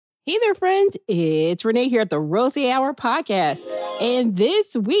Hey there, friends. It's Renee here at the Rose Hour podcast. And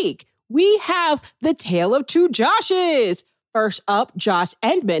this week, we have the tale of two Joshes. First up, Josh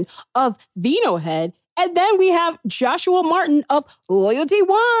Edmond of Vino Head. And then we have Joshua Martin of Loyalty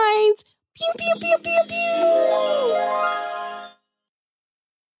Wines. Pew, pew, pew, pew, pew.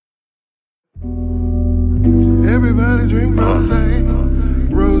 Everybody drink rose,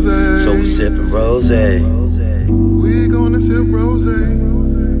 rose. So we sipping rose. We gonna sip rose, rose.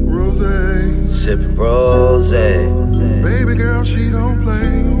 Sipping rose. Baby girl, she don't play.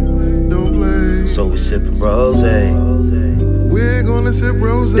 So we sipping rose. We're gonna sip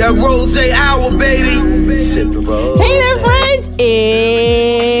rose. That rose hour, baby. Sipping rose. Hey there, friends. It's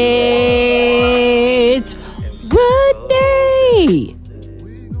Renee.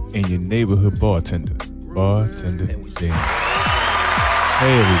 And your neighborhood bartender Dan.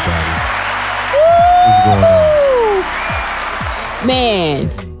 Hey everybody, what's going on? Man,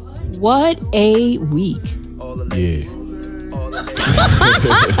 what a week. Yeah,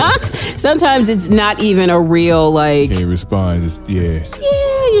 Sometimes it's not even a real, like, can't respond. yeah,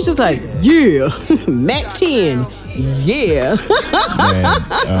 you're just like, yeah, Mac 10, yeah.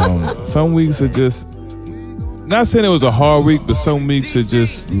 Man, some weeks are just, not saying it was a hard week, but some weeks are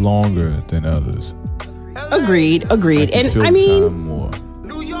just longer than others. Agreed. Like you And feel I mean, time more.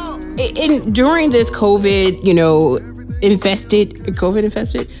 during this COVID, infested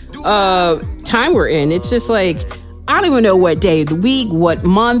time we're in, it's just like, I don't even know what day of the week, what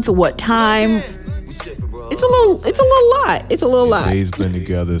month, what time. It's a little lot. Days blend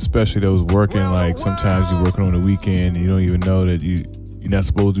together, especially those working. Like sometimes you're working on the weekend and you don't even know that you're not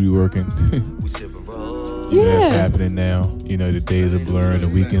supposed to be working. That's happening now. The days are blurring, the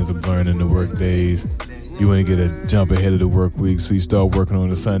weekends are blurring, and the work days. You want to get a jump ahead of the work week, so you start working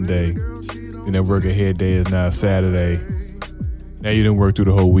on a Sunday. Then that work ahead day is now Saturday. Now you didn't work through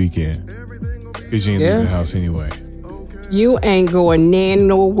the whole weekend because you ain't leaving the house anyway. You ain't going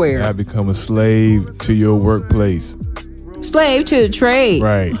nowhere. I become a slave to your workplace. Slave to the trade.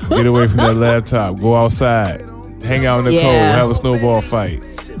 Right. Get away from that laptop. Go outside. Hang out in the cold. Have a snowball fight.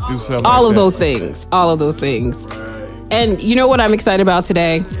 Do something. All of those things. And you know what I'm excited about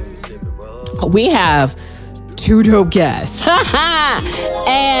today? We have two dope guests.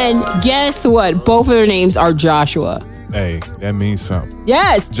 And guess what? Both of their names are Joshua. Hey, that means something.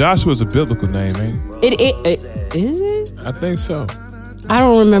 Yes. Joshua's a biblical name, ain't it? It is it? I think so. I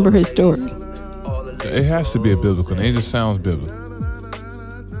don't remember his story. It has to be a biblical name. It just sounds biblical.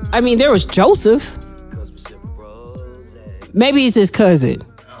 I mean, there was Joseph. Maybe it's his cousin.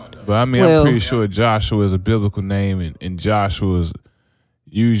 But I mean, I'm pretty sure Joshua is a biblical name, and Joshua's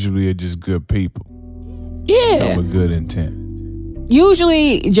usually are just good people. Yeah. With good intent.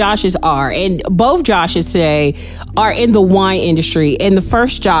 Usually Joshes are, and both Joshes today are in the wine industry. And the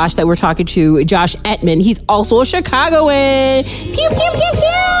first Josh that we're talking to, Josh Edmond, he's also a Chicagoan. Pew, pew, pew, pew.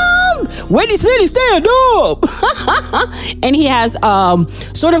 Windy City, stand up. And he has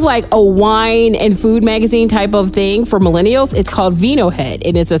sort of like a wine and food magazine type of thing for millennials. It's called Vino Head,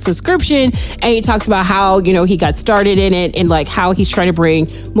 and it's a subscription. And he talks about how, he got started in it and like how he's trying to bring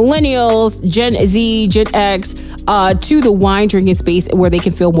millennials, Gen Z, Gen X, to the wine drinking space where they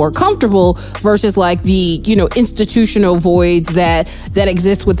can feel more comfortable versus like the, institutional voids that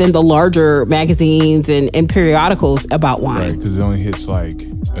exist within the larger magazines and periodicals about wine. Right, because it only hits like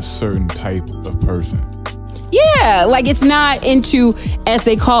a certain type of person. Yeah, like it's not into, as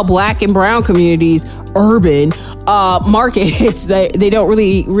they call black and brown communities, urban markets. They don't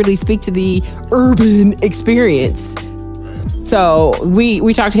really speak to the urban experience. So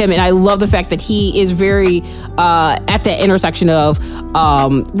we talked to him, and I love the fact that he is very at the intersection of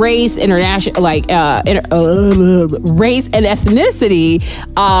race, international, race and ethnicity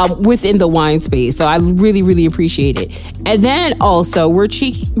within the wine space. So I really appreciate it. And then also we're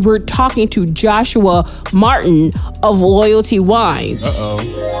talking to Joshua Martin of Loyalty Wines.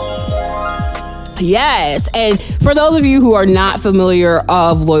 Yes. And for those of you who are not familiar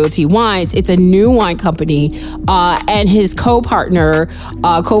of Loyalty Wines, it's a new wine company. And his co-partner,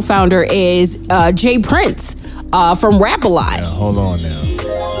 co-founder is Jay Prince from Rap-A-Lot. Now, hold on now.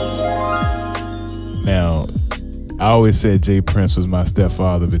 Now, I always said Jay Prince was my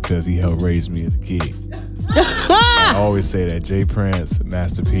stepfather because he helped raise me as a kid. I always say that. Jay Prince,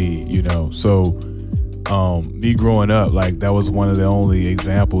 Master P, So me growing up, like that was one of the only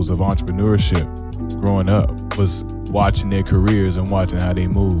examples of entrepreneurship growing up, was watching their careers and watching how they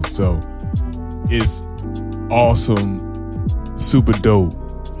move. So it's awesome, super dope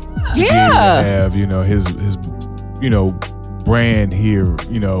to be able to have, his brand here,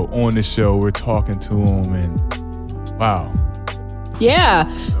 on the show. We're talking to him, and wow. Yeah.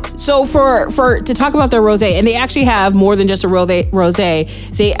 So for to talk about their rosé, and they actually have more than just a rosé.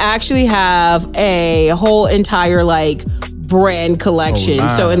 They actually have a whole entire like brand collection.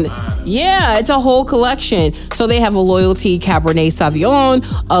 It's a whole collection. So they have a Loyalty Cabernet Sauvignon,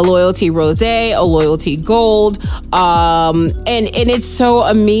 a Loyalty Rosé, a Loyalty Gold, and it's so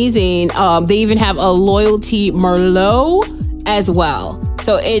amazing. They even have a Loyalty Merlot as well.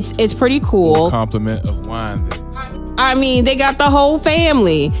 So it's pretty cool. Compliment of wine there. I mean, they got the whole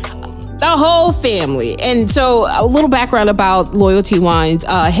family. The whole family. And so a little background about Loyalty Wines.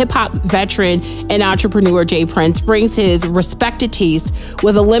 Hip-hop veteran and entrepreneur Jay Prince brings his respected taste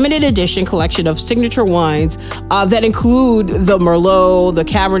with a limited edition collection of signature wines that include the Merlot, the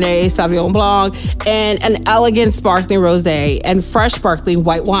Cabernet Sauvignon Blanc, and an elegant sparkling rosé and fresh sparkling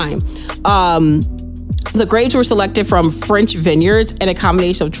white wine. The grapes were selected from French vineyards and a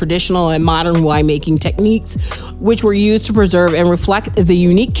combination of traditional and modern winemaking techniques, which were used to preserve and reflect the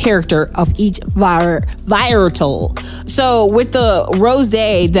unique character of each varietal. So with the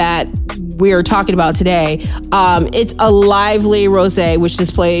rosé that we're talking about today, it's a lively rosé which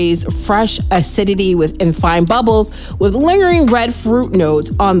displays fresh acidity and fine bubbles with lingering red fruit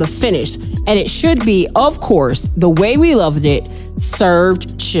notes on the finish. And it should be, of course, the way we loved it,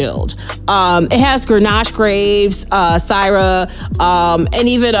 served chilled. It has Grenache grapes, Syrah, and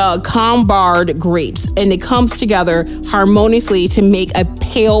even Cambard grapes, and it comes together harmoniously to make a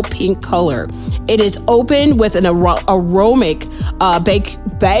pale pink color. It is opened with an aromatic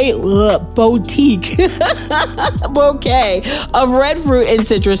bouquet of red fruit and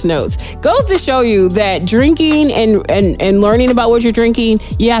citrus notes. Goes to show you that drinking and learning about what you're drinking,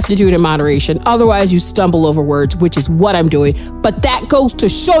 you have to do it in moderation. Otherwise, you stumble over words, which is what I'm doing. But that goes to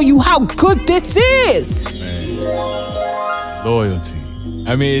show you how good this is. Man. Loyalty.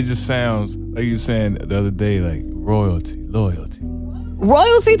 I mean, it just sounds like you were saying the other day, like royalty.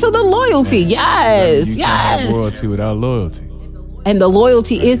 Royalty to the loyalty. Man. Yes. You can't have royalty without loyalty. And the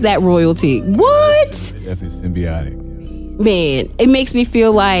loyalty is that royalty. What? Definitely symbiotic. Man, it makes me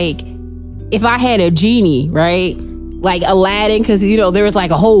feel like if I had a genie, right? Like Aladdin, because, there was like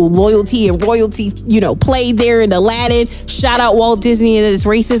a whole loyalty and royalty, played there in Aladdin. Shout out Walt Disney and his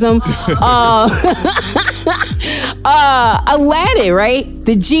racism. Aladdin, right?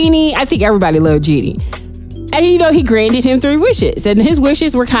 The genie, I think everybody loved Genie. And, he granted him 3 wishes. And his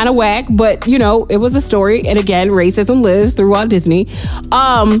wishes were kind of whack, but, it was a story. And again, racism lives through Walt Disney.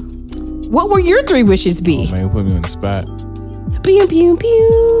 What will your 3 wishes be? Oh, man, you put me on the spot. Pew, pew,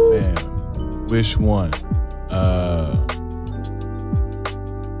 pew. Man, wish 1.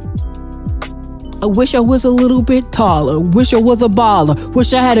 I wish I was a little bit taller. Wish I was a baller.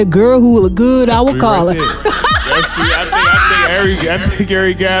 Wish I had a girl who looked good. I would call her. I think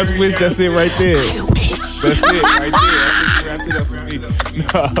every guy's wish. That's it right there. That's it right there. I think you wrapped it up for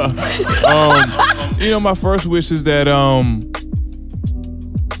me. No. My first wish is that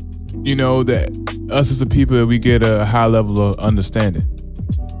that us as a people, that we get a high level of understanding.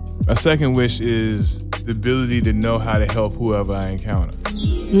 My second wish is the ability to know how to help whoever I encounter.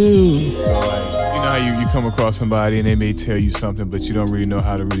 So how you come across somebody and they may tell you something, but you don't really know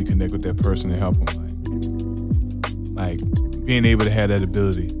how to really connect with that person and help them. Like being able to have that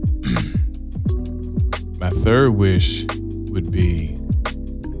ability. My third wish would be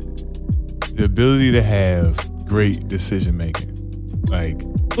the ability to have great decision making. Like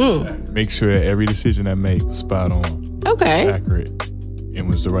make sure that every decision I make was spot on, accurate, and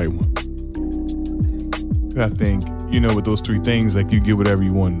was the right one. I think, with those 3 things, like you get whatever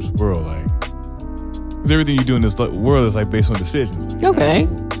you want in this world, like, because everything you do in this world is like based on decisions. Like,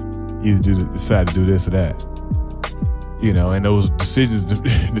 you decide to do this or that, and those decisions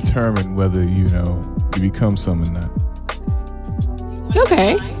determine whether you become someone or not.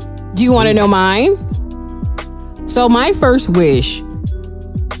 Okay. Do you want to know mine? So my first wish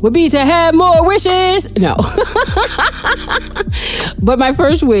would be to have more wishes. No. But my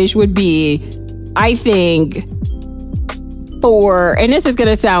first wish would be, I think, and this is going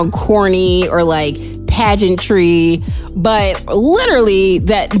to sound corny or like pageantry, but literally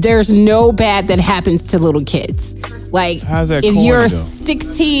that there's no bad that happens to little kids. Like, how's that if corny, you're though?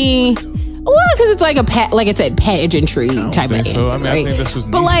 16, well, because it's like like I said, pageantry type of answer, I right? think that's what's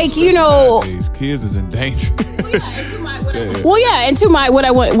but like, these kids is in danger. Well, yeah, and to my what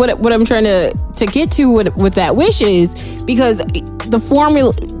I'm trying to get to with that wish is because the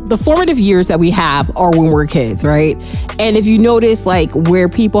formative years that we have are when we're kids, right? And if you notice, like where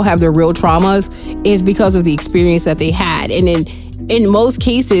people have their real traumas is because of the experience that they had, and then in most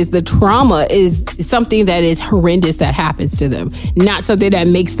cases, the trauma is something that is horrendous that happens to them, not something that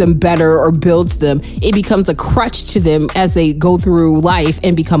makes them better or builds them. It becomes a crutch to them as they go through life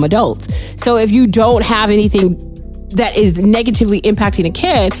and become adults. So if you don't have anything that is negatively impacting a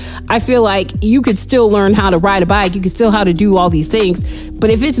kid, I feel like you could still learn how to ride a bike. You could still how to do all these things. But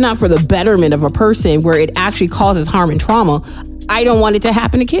if it's not for the betterment of a person where it actually causes harm and trauma, I don't want it to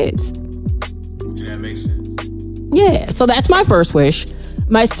happen to kids. That makes sense. Yeah, so that's my first wish.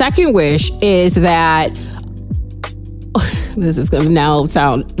 My second wish is that this is going to now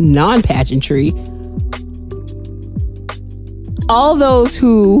sound non-pageantry. All those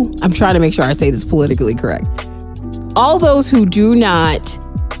who, I'm trying to make sure I say this politically correct. All those who do not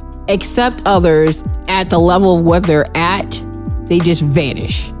accept others at the level of what they're at, they just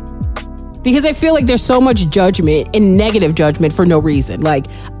vanish. Because I feel like there's so much judgment and negative judgment for no reason. Like,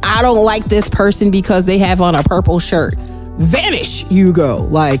 I don't like this person because they have on a purple shirt. Vanish, you go.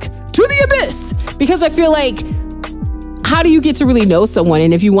 Like, to the abyss. Because I feel like, how do you get to really know someone?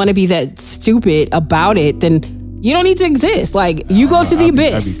 And if you want to be that stupid about it, then you don't need to exist. Like, you go to the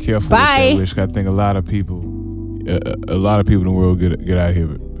abyss. I'd be careful Bye. with that wish. I think a lot of people in the world get out here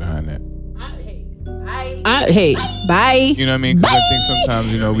behind that. Hey, bye. You know what I mean? Because I think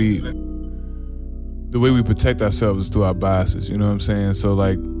sometimes, the way we protect ourselves is through our biases. You know what I'm saying? So,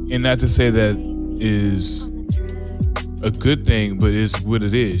 like, and not to say that is a good thing, but it's what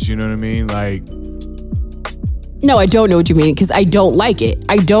it is. You know what I mean? Like, no, I don't know what you mean, because I don't like it.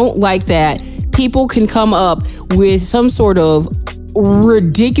 I don't like that people can come up with some sort of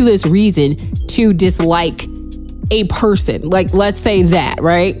ridiculous reason to dislike a person. Like, let's say that,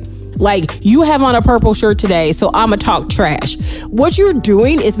 right? Like, you have on a purple shirt today, so I'ma talk trash. What you're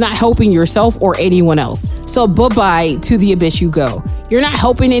doing is not helping yourself or anyone else. So bye-bye, to the abyss you go. You're not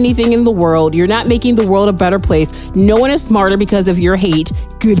helping anything in the world. You're not making the world a better place. No one is smarter because of your hate.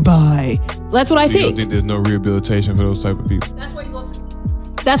 Goodbye. That's what I think. You don't think there's no rehabilitation for those type of people? That's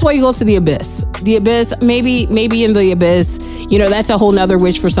why you go to the abyss. The abyss, maybe in the abyss, that's a whole nother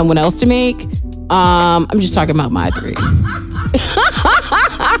wish for someone else to make. I'm just talking about my three.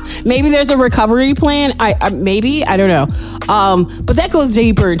 Maybe there's a recovery plan. I don't know. But that goes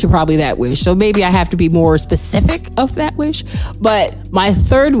deeper into probably that wish. So maybe I have to be more specific of that wish. But my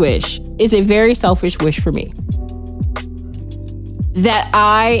third wish is a very selfish wish for me. That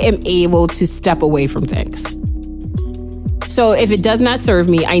I am able to step away from things. So if it does not serve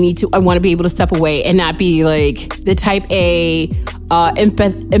me, I want to be able to step away and not be like the type A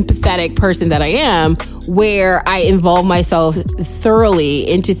empathetic person that I am, where I involve myself thoroughly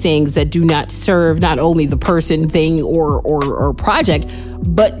into things that do not serve not only the person, thing, or project,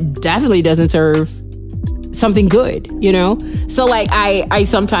 but definitely doesn't serve something good, So like I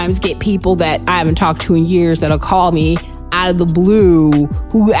sometimes get people that I haven't talked to in years that'll call me out of the blue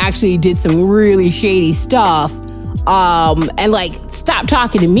who actually did some really shady stuff. And like, stop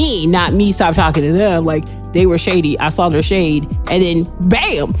talking to me, not me stop talking to them. Like, they were shady, I saw their shade, and then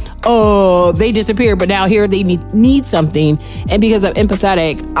bam, they disappeared. But now here they need something, and because I'm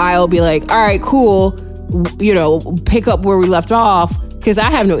empathetic, I'll be like, all right, cool, pick up where we left off, because I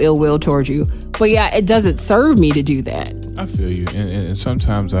have no ill will towards you. But yeah, it doesn't serve me to do that. I feel you, and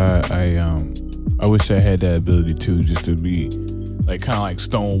sometimes I wish I had that ability too, just to be like kind of like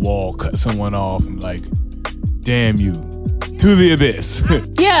Stonewall, cut someone off and like, damn you, to the abyss.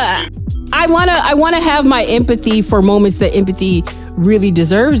 Yeah, I wanna have my empathy for moments that empathy really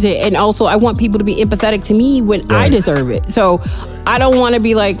deserves it, and also I want people to be empathetic to me when I deserve it. So I don't want to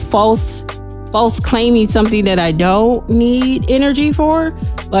be like false claiming something that I don't need energy for.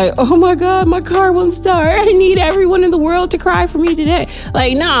 Like, oh my God, my car won't start. I need everyone in the world to cry for me today.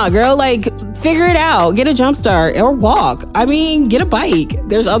 Like, nah, girl, like, figure it out. Get a jump start or walk. I mean, get a bike.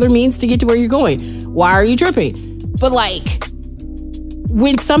 There's other means to get to where you're going. Why are you tripping? But like,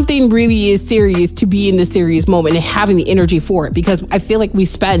 when something really is serious, to be in the serious moment and having the energy for it, because I feel like we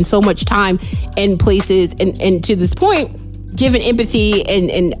spend so much time in places and to this point, given empathy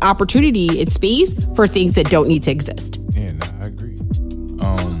and opportunity and space for things that don't need to exist. Yeah, no, I agree.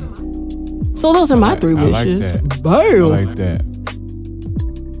 So those are my three wishes. I like that. Bam. I like that.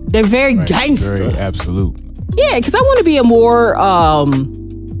 They're very gangster. Very absolute. Yeah, because I want to be a more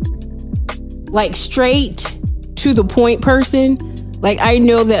like straight to the point person. Like, I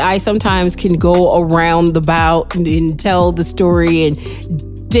know that I sometimes can go around the bout and tell the story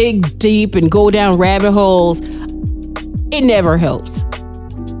and dig deep and go down rabbit holes. It never helps.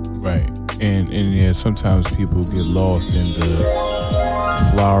 Right. And yeah, sometimes people get lost in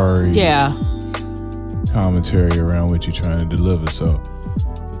the flowery commentary around what you're trying to deliver. So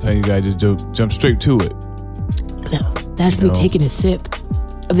sometimes you gotta just jump straight to it. No, That's me taking a sip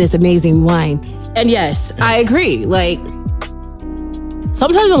of this amazing wine. And yes, I agree. Like,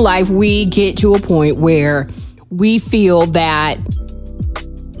 sometimes in life, we get to a point where we feel that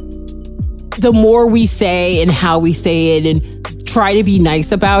the more we say and how we say it and try to be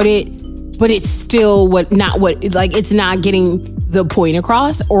nice about it, but it's still it's not getting the point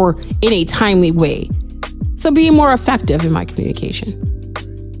across or in a timely way. So being more effective in my communication.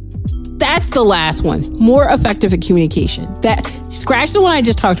 That's the last one. More effective in communication. That, scratch the one I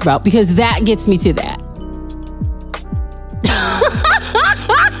just talked about, because that gets me to that.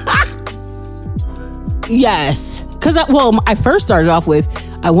 Yes. Because I first started off with,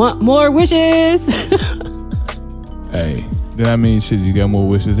 I want more wishes. Hey, that means you got more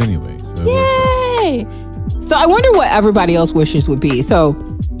wishes anyway. So yay! So I wonder what everybody else's wishes would be. So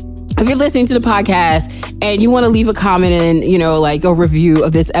if you're listening to the podcast and you want to leave a comment and, like a review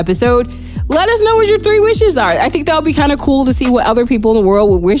of this episode, let us know what your 3 wishes are. I think that would be kind of cool to see what other people in the world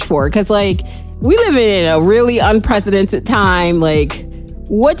would wish for. Because, we live in a really unprecedented time.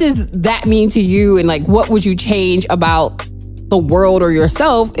 What does that mean to you? And, what would you change about the world or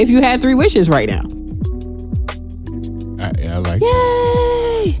yourself if you had 3 wishes right now? I like Yay!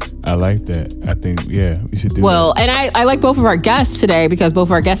 that. I like that. I think, we should do Well, that. and I like both of our guests today because both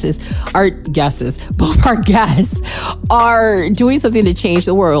of our guests are doing something to change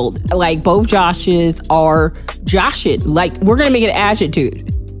the world. Both Joshes are joshing. We're going to make it an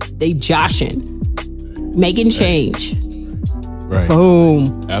adjective. They joshing. Making change. Right.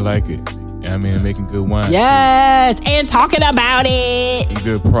 Boom. I like it. I mean, making good wine. Yes. And talking about it.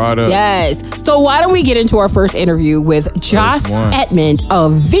 Good product. Yes. So why don't we get into our first interview with Josh Edmond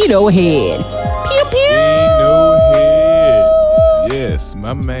of Vino Head. Pew, pew. Vino Head. Yes,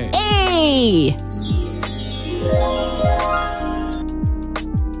 my man. Hey.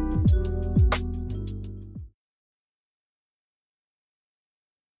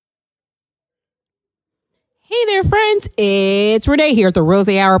 Hey there, friends. It's Renee here at the Rose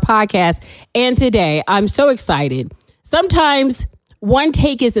Hour podcast. And today, I'm so excited. Sometimes one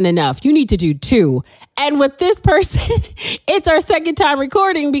take isn't enough. You need to do 2. And with this person, it's our second time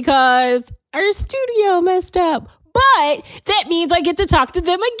recording because our studio messed up. But that means I get to talk to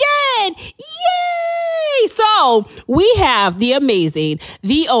them again. Yay! So we have the amazing,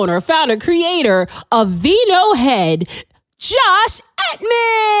 the owner, founder, creator of Vino Head, Josh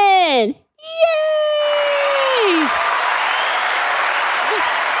Edmond. Yay!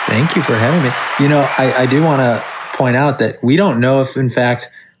 Thank you for having me. I do want to point out that we don't know if, in fact,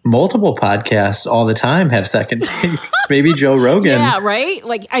 multiple podcasts all the time have second takes. Maybe Joe Rogan. Yeah, right?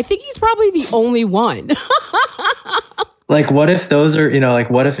 I think he's probably the only one. What if those are,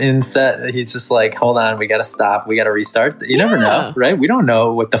 what if in set, he's just hold on, we got to stop. We got to restart. You never know, right? We don't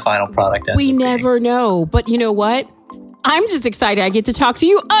know what the final product is. We never know. But you know what? I'm just excited I get to talk to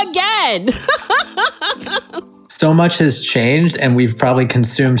you again. So much has changed, and we've probably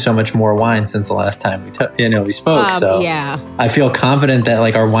consumed so much more wine since the last time we spoke. Yeah. I feel confident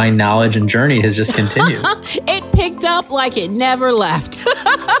that our wine knowledge and journey has just continued. It picked up like it never left.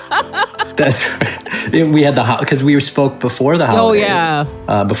 That's right. We had because we spoke before the holidays. Oh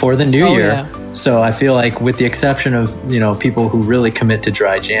yeah. Before the new year. Yeah. So I feel with the exception of people who really commit to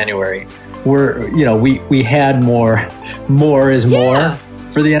dry January, we had more is more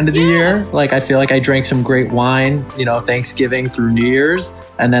for the end of the year. I feel I drank some great wine, Thanksgiving through New Year's,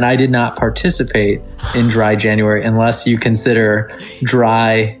 and then I did not participate in dry January unless you consider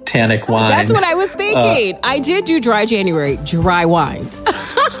dry tannic wine. That's what I was thinking. I did do dry January, dry wines.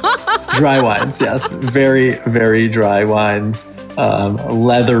 Dry wines, yes. Very, very dry wines.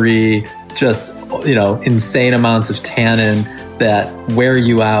 Leathery, just, insane amounts of tannin that wear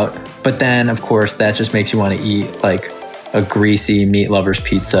you out. But then, of course, that just makes you want to eat a greasy meat lover's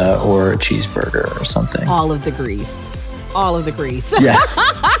pizza or a cheeseburger or something. All of the grease. Yes.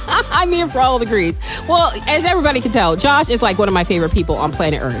 I'm here for all the grease. Well, as everybody can tell, Josh is one of my favorite people on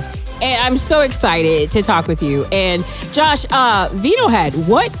planet Earth. And I'm so excited to talk with you. And Josh, Vino Head,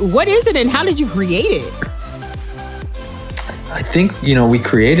 what is it and how did you create it? I think, we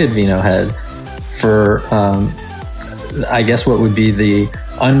created Vino Head for, I guess what would be the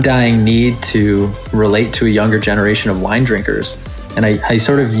undying need to relate to a younger generation of wine drinkers. And I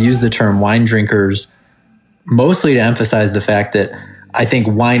sort of use the term wine drinkers mostly to emphasize the fact that I think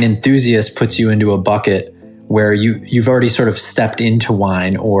wine enthusiast puts you into a bucket where you've already sort of stepped into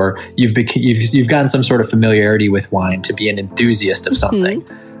wine, or you've gotten some sort of familiarity with wine to be an enthusiast of something.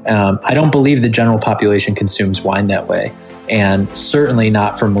 I don't believe the general population consumes wine that way. And certainly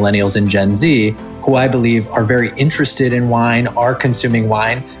not for millennials and Gen Z, who I believe are very interested in wine, are consuming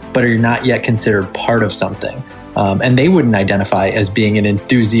wine, but are not yet considered part of something. And they wouldn't identify as being an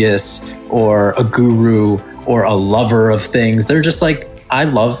enthusiast or a guru or a lover of things. They're just like, I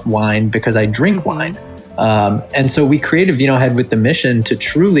love wine because I drink wine. And so we created Vinohead with the mission to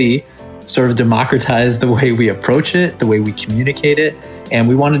truly sort of democratize the way we approach it, the way we communicate it. And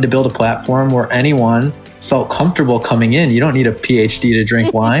we wanted to build a platform where anyone felt comfortable coming in. You don't need a PhD to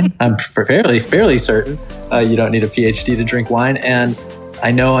drink wine. I'm fairly certain you don't need a PhD to drink wine. And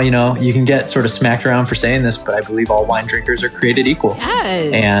I know, you can get sort of smacked around for saying this, but I believe all wine drinkers are created equal.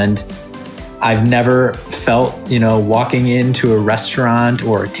 Yes. And I've never felt, walking into a restaurant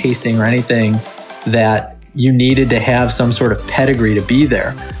or a tasting or anything that you needed to have some sort of pedigree to be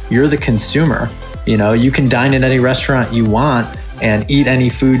there. You're the consumer. You can dine in any restaurant you want and eat any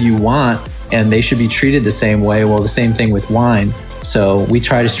food you want, and they should be treated the same way. Well, the same thing with wine. So we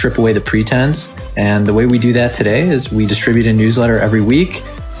try to strip away the pretense. And the way we do that today is we distribute a newsletter every week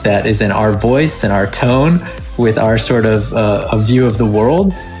that is in our voice and our tone with our sort of a view of the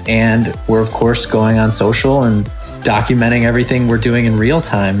world. And we're, of course, going on social and documenting everything we're doing in real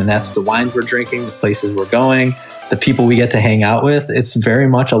time. And that's the wines we're drinking, the places we're going, the people we get to hang out with. It's very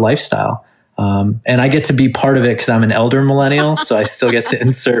much a lifestyle. And I get to be part of it because I'm an elder millennial, so I still get to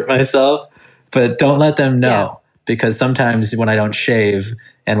insert myself. But don't let them know, because sometimes when I don't shave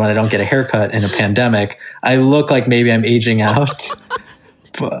and when I don't get a haircut in a pandemic, I look like maybe I'm aging out.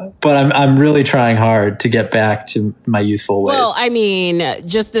 But I'm really trying hard to get back to my youthful ways. Well, I mean,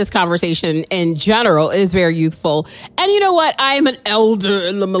 just this conversation in general is very youthful. And you know what? I am an elder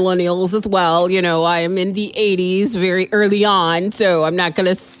in the millennials as well. I am in the 80s very early on, so I'm not going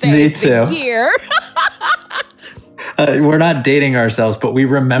to say the year. We're not dating ourselves, but we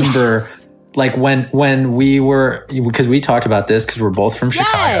remember like when we were, because we talked about this because we're both from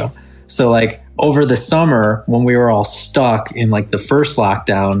Chicago. So like over the summer when we were all stuck in like the first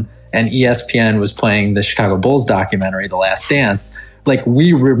lockdown and ESPN was playing the Chicago Bulls documentary, The Last Dance, like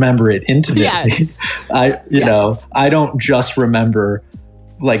we remember it intimately. I don't just remember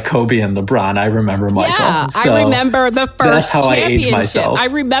like Kobe and LeBron. I remember Michael. Yeah, so I remember the first that's how championship. I age myself. I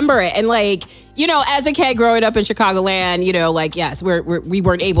remember it. And like, as a kid growing up in Chicagoland, like, yes, we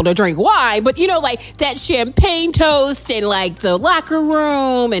weren't able to drink wine, but, like that champagne toast in like the locker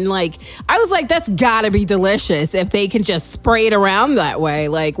room. And like, I was like, that's gotta be delicious if they can just spray it around that way.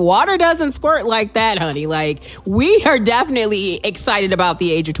 Like water doesn't squirt like that, honey. Like we are definitely excited about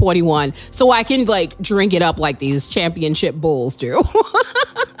the age of 21. So I can like drink it up like these championship bulls do.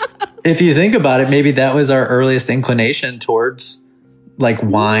 If you think about it, maybe that was our earliest inclination towards like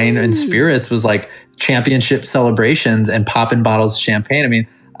wine and spirits, was like championship celebrations and popping bottles of champagne. I mean,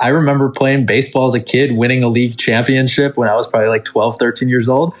 I remember playing baseball as a kid, winning a league championship when I was probably like 12, 13 years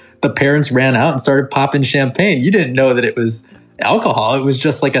old. The parents ran out and started popping champagne. You didn't know that it was alcohol. It was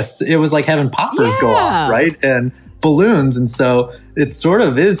just like it was like having poppers go off, right? And balloons. And so it sort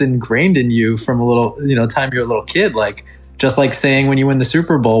of is ingrained in you from a little, time you're a little kid, like just like saying when you win the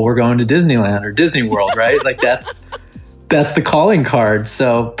Super Bowl, we're going to Disneyland or Disney World, right? Like that's the calling card.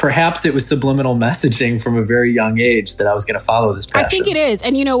 So perhaps it was subliminal messaging from a very young age that I was going to follow this passion. I think it is.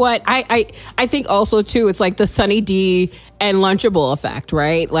 And you know what? I think also too, it's like the Sunny D and Lunchable effect,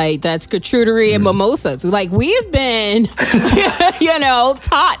 right? Like that's charcuterie and mimosas. Like we've been,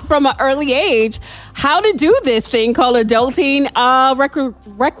 taught from an early age how to do this thing called adulting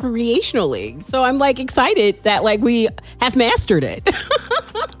recreationally. So I'm like excited that like we have mastered it.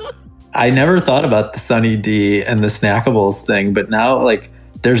 I never thought about the Sunny D and the snackables thing, but now like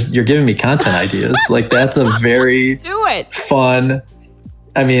you're giving me content ideas. Like that's a very fun.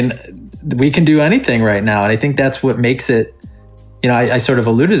 I mean, we can do anything right now. And I think that's what makes it, I sort of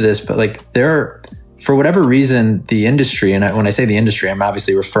alluded to this, but like for whatever reason, the industry, and when I say the industry, I'm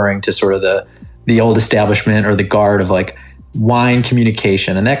obviously referring to sort of the old establishment or the guard of like wine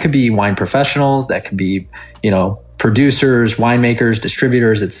communication. And that could be wine professionals, that could be, producers, winemakers,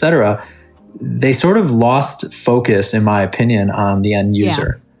 distributors, etc. They sort of lost focus, in my opinion, on the end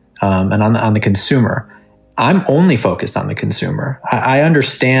user and on the consumer. I'm only focused on the consumer. I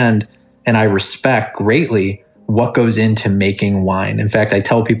understand and I respect greatly what goes into making wine. In fact, I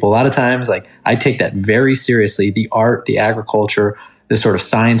tell people a lot of times, like I take that very seriously, the art, the agriculture, the sort of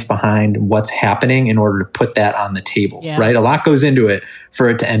science behind what's happening in order to put that on the table, right? A lot goes into it for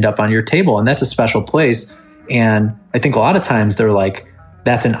it to end up on your table. And that's a special place. And I think a lot of times they're like,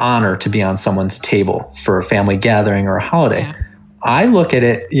 that's an honor to be on someone's table for a family gathering or a holiday. Yeah. I look at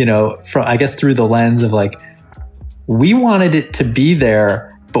it, from, I guess, through the lens of like, we wanted it to be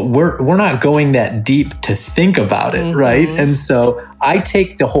there, but we're not going that deep to think about it, right? And so I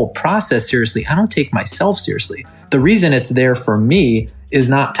take the whole process seriously. I don't take myself seriously. The reason it's there for me is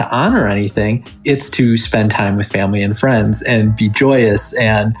not to honor anything. It's to spend time with family and friends and be joyous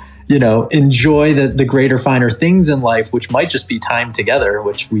and, enjoy the greater, finer things in life, which might just be time together,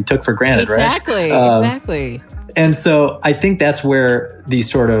 which we took for granted, exactly, right? Exactly. And so I think that's where the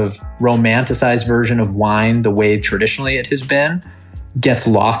sort of romanticized version of wine, the way traditionally it has been, gets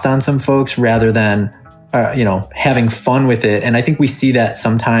lost on some folks rather than, having fun with it. And I think we see that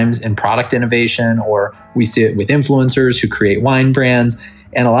sometimes in product innovation, or we see it with influencers who create wine brands.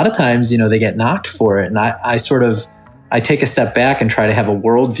 And a lot of times, they get knocked for it. And I take a step back and try to have a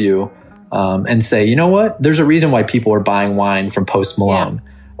worldview and say, you know what? There's a reason why people are buying wine from Post Malone.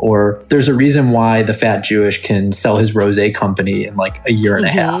 Yeah. Or there's a reason why the Fat Jewish can sell his rosé company in like a year and a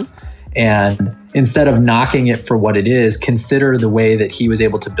half. And instead of knocking it for what it is, consider the way that he was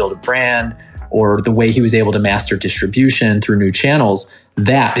able to build a brand, or the way he was able to master distribution through new channels.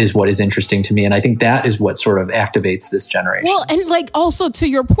 That is what is interesting to me. And I think that is what sort of activates this generation. Well, and like also to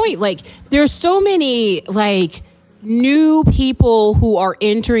your point, like there's so many like new people who are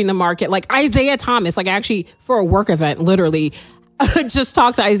entering the market, like Isaiah Thomas, like actually for a work event, literally just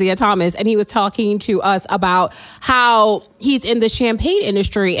talked to Isaiah Thomas, and he was talking to us about how he's in the champagne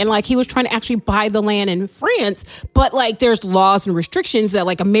industry, and like he was trying to actually buy the land in France, but like there's laws and restrictions that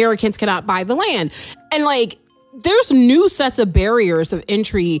like Americans cannot buy the land. And like there's new sets of barriers of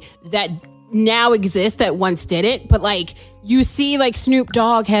entry that now exist that once didn't. But like you see like Snoop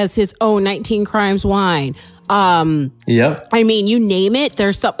Dogg has his own 19 Crimes wine. Yep. I mean, you name it.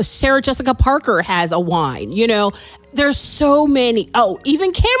 There's some, Sarah Jessica Parker has a wine, there's so many. Oh,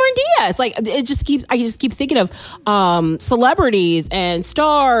 even Cameron Diaz. Like I just keep thinking of celebrities and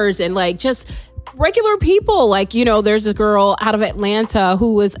stars and like just regular people. Like, there's a girl out of Atlanta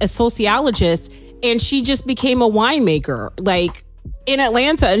who was a sociologist, and she just became a winemaker like in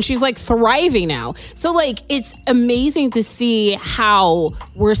Atlanta, and she's like thriving now. So like it's amazing to see how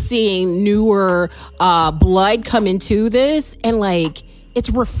we're seeing newer blood come into this, and like it's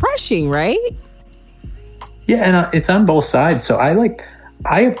refreshing, right? Yeah, and it's on both sides. So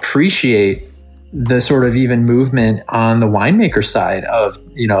I appreciate the sort of even movement on the winemaker side of,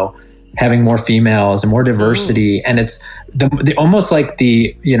 having more females and more diversity. And it's the almost like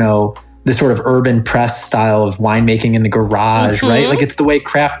the sort of urban press style of winemaking in the garage, right? Like it's the way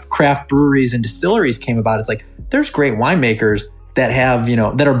craft breweries and distilleries came about. It's like there's great winemakers that have,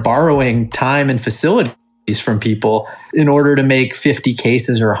 that are borrowing time and facilities from people in order to make 50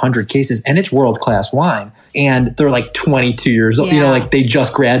 cases or 100 cases, and it's world-class wine. And they're like 22 years old, like they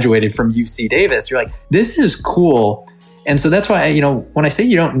just graduated from UC Davis. You're like, this is cool. And so that's why, when I say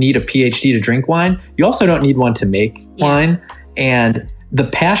you don't need a PhD to drink wine, you also don't need one to make wine. And the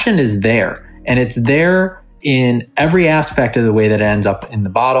passion is there, and it's there in every aspect of the way that it ends up in the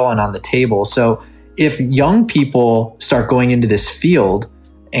bottle and on the table. So if young people start going into this field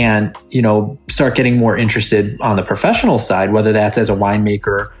and, start getting more interested on the professional side, whether that's as a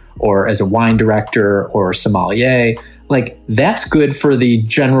winemaker or as a wine director or sommelier, like that's good for the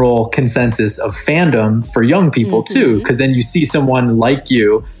general consensus of fandom for young people too, because then you see someone like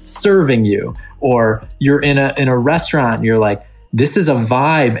you serving you, or you're in a restaurant and you're like, this is a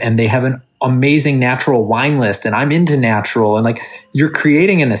vibe, and they have an amazing natural wine list, and I'm into natural, and like you're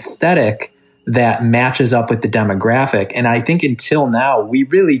creating an aesthetic that matches up with the demographic. And I think until now, we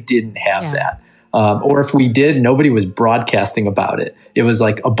really didn't have that. Or if we did, nobody was broadcasting about it. It was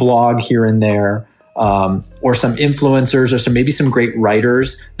like a blog here and there, or some influencers, or maybe some great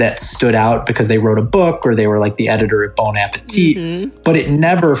writers that stood out because they wrote a book, or they were like the editor at Bon Appetit. But it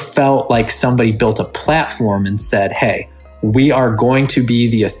never felt like somebody built a platform and said, hey, we are going to be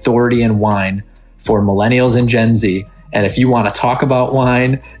the authority in wine for millennials and Gen Z. And if you want to talk about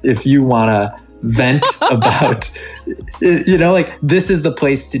wine, if you want to vent about, like this is the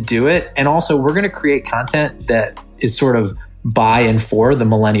place to do it. And also we're going to create content that is sort of by and for the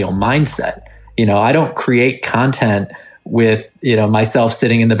millennial mindset. I don't create content with, myself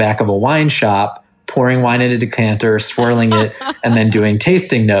sitting in the back of a wine shop, pouring wine in a decanter, swirling it, and then doing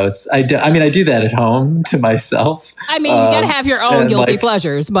tasting notes. I do that at home to myself. I mean, you gotta have your own guilty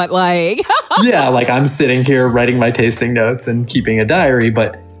pleasures, but like... yeah, like I'm sitting here writing my tasting notes and keeping a diary,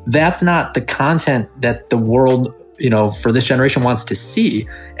 but that's not the content that the world, for this generation wants to see.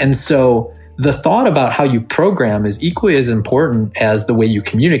 And so the thought about how you program is equally as important as the way you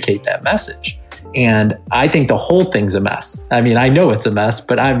communicate that message. And I think the whole thing's a mess. I mean, I know it's a mess,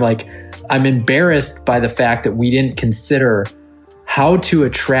 but I'm embarrassed by the fact that we didn't consider how to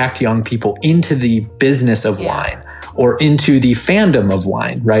attract young people into the business of wine or into the fandom of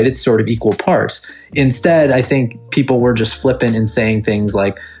wine, right? It's sort of equal parts. Instead, I think people were just flippant and saying things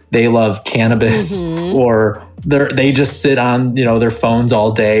like they love cannabis or they just sit on, their phones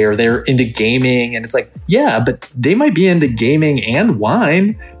all day, or they're into gaming. And it's like, yeah, but they might be into gaming and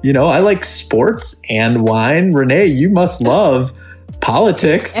wine. I like sports and wine. Renee, you must love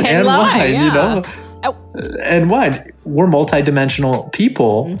politics and wine, yeah. And wine. We're multidimensional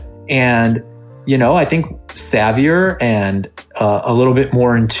people. And, I think savvier and a little bit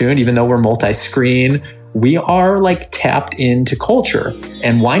more in tune, even though we're multi-screen, we are like tapped into culture,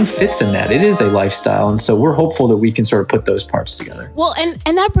 and wine fits in that. It is a lifestyle. And so we're hopeful that we can sort of put those parts together. Well,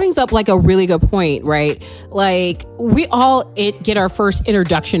 and that brings up like a really good point, right? Like we all get our first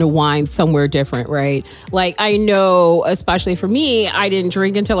introduction to wine somewhere different, right? Like I know, especially for me, I didn't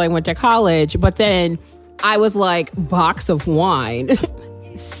drink until I went to college, but then I was like, box of wine.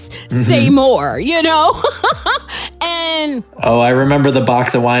 Say more, and I remember the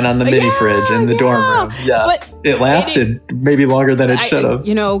box of wine on the mini fridge in the dorm room. Yes, but it lasted maybe longer than it should have.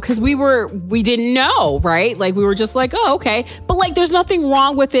 Because we didn't know, right? Like we were just like, oh, okay, but like there's nothing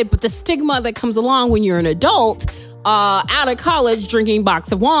wrong with it. But the stigma that comes along when you're an adult, out of college, drinking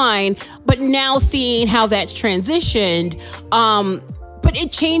box of wine, but now seeing how that's transitioned. But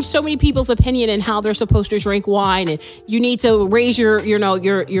it changed so many people's opinion and how they're supposed to drink wine, and you need to raise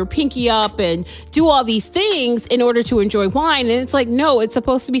your pinky up and do all these things in order to enjoy wine. And it's like, no, it's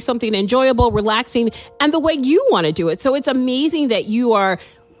supposed to be something enjoyable, relaxing, and the way you want to do it. So it's amazing that you are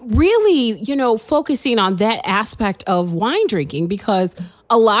really, focusing on that aspect of wine drinking, because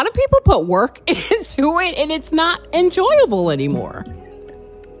a lot of people put work into it and it's not enjoyable anymore.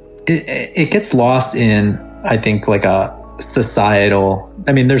 It gets lost in, I think, like a societal,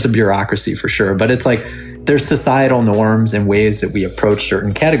 there's a bureaucracy for sure, but it's like there's societal norms and ways that we approach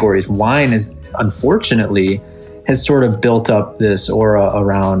certain categories. Wine is, unfortunately, has sort of built up this aura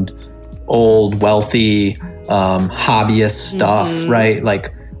around old, wealthy, hobbyist stuff, right?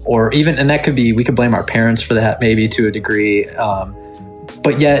 Like, or even, and that could be, we could blame our parents for that maybe to a degree.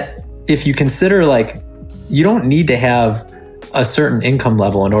 But yet, if you consider like, you don't need to have a certain income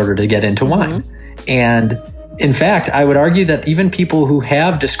level in order to get into wine. And in fact, I would argue that even people who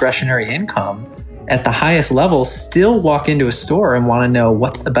have discretionary income at the highest level still walk into a store and want to know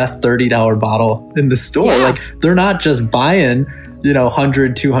what's the best $30 bottle in the store. Yeah. Like they're not just buying,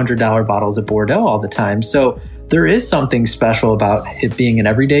 $100, $200 bottles of Bordeaux all the time. So there is something special about it being an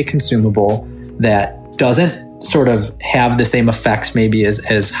everyday consumable that doesn't sort of have the same effects maybe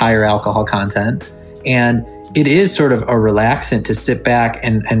as higher alcohol content. And it is sort of a relaxant to sit back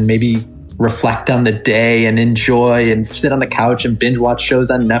and maybe reflect on the day and enjoy and sit on the couch and binge watch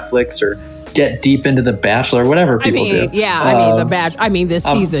shows on Netflix or get deep into The Bachelor, whatever people do. Yeah, The Bachelor. This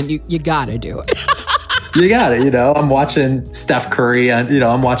season, you got to do it. You got it. I'm watching Steph Curry and,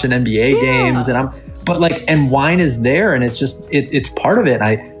 I'm watching NBA games and wine is there and it's just, it's part of it.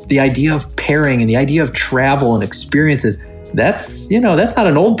 The idea of pairing and the idea of travel and experiences, that's not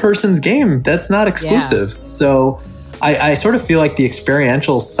an old person's game. That's not exclusive. Yeah. So I sort of feel like the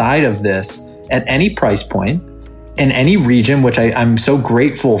experiential side of this at any price point in any region, which I'm so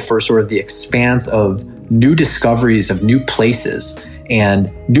grateful for sort of the expanse of new discoveries of new places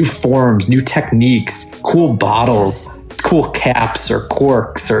and new forms, new techniques, cool bottles, cool caps or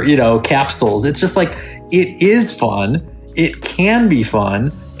corks or, capsules. It's just like, it is fun. It can be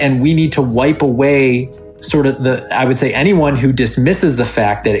fun. And we need to wipe away sort of I would say anyone who dismisses the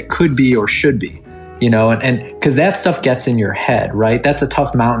fact that it could be or should be. And because that stuff gets in your head, right? That's a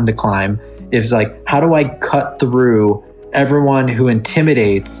tough mountain to climb. It's like, how do I cut through everyone who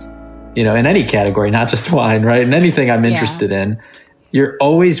intimidates, in any category, not just wine, right? And anything I'm interested in, you're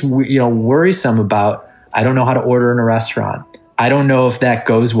always, worrisome about, I don't know how to order in a restaurant. I don't know if that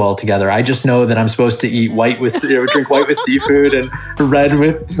goes well together. I just know that I'm supposed to eat white with, drink white with seafood and red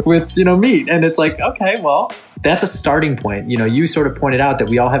with meat. And it's like, okay, well, that's a starting point. You sort of pointed out that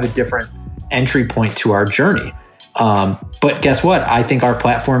we all have a different entry point to our journey. But guess what? I think our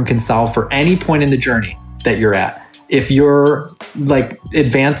platform can solve for any point in the journey that you're at. If you're like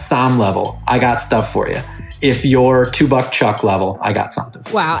advanced SOM level, I got stuff for you. If you're $2 Chuck level, I got something for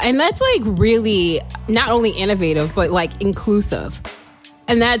you. Wow. And that's like really not only innovative, but like inclusive.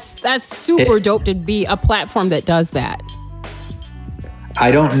 And that's super dope to be a platform that does that.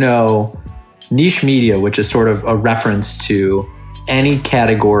 I don't know. Niche media, which is sort of a reference to any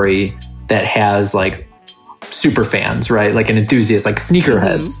category that has like super fans, right? Like an enthusiast, like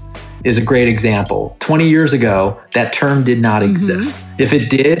sneakerheads is a great example. 20 years ago, that term did not exist. If it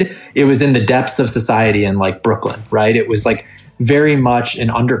did, it was in the depths of society in like Brooklyn, right? It was like very much an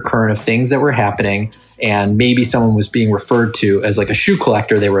undercurrent of things that were happening. And maybe someone was being referred to as like a shoe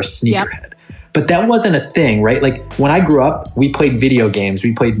collector. They were a sneakerhead. Yep. But that wasn't a thing, right? Like when I grew up, we played video games.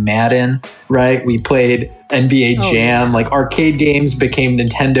 We played Madden, right? We played NBA Jam, yeah. like arcade games became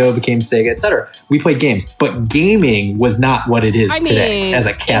Nintendo, became Sega, etc. We played games, but gaming was not what it is today as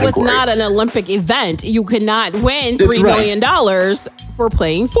a category. It was not an Olympic event. You could not win That's $3 million for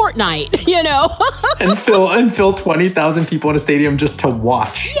playing Fortnite, you know? and fill 20,000 people in a stadium just to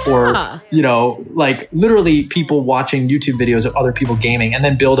watch, or, you know, like literally people watching YouTube videos of other people gaming, and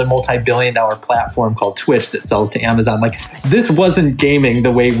then build a multi-billion-dollar platform called Twitch that sells to Amazon. Like, this wasn't gaming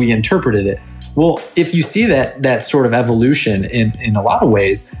the way we interpreted it. Well, if you see that sort of evolution in a lot of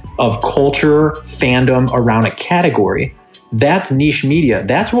ways of culture, fandom around a category, that's niche media.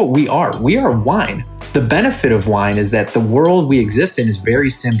 That's what we are. We are wine. The benefit of wine is that the world we exist in is very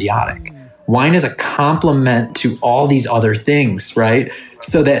symbiotic. Wine is a complement to all these other things, right?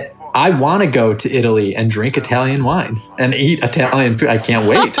 So that I want to go to Italy and drink Italian wine and eat Italian food. I can't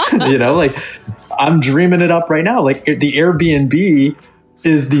wait. You know, like, I'm dreaming it up right now. Like, the Airbnb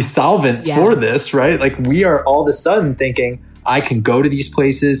is the solvent for this, right? Like, we are all of a sudden thinking, I can go to these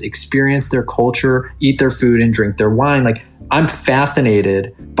places, experience their culture, eat their food, and drink their wine. Like, I'm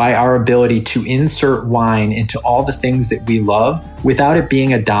fascinated by our ability to insert wine into all the things that we love without it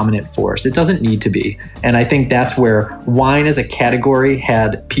being a dominant force. It doesn't need to be. And I think that's where wine as a category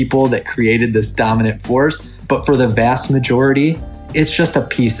had people that created this dominant force. But for the vast majority, it's just a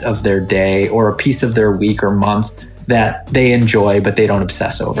piece of their day or a piece of their week or month that they enjoy, but they don't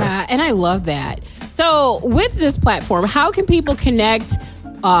obsess over. Yeah, and I love that. So with this platform, how can people connect,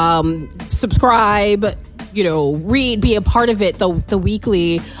 subscribe, you know, read, be a part of it, the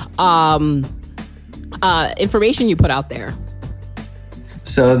weekly information you put out there?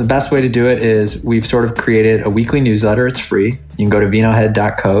 So the best way to do it is we've sort of created a weekly newsletter. It's free. You can go to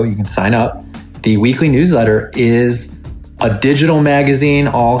vinohead.co. You can sign up. The weekly newsletter is a digital magazine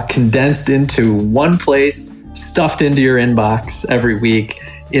all condensed into one place, stuffed into your inbox every week.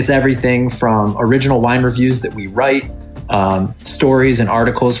 It's everything from original wine reviews that we write, stories and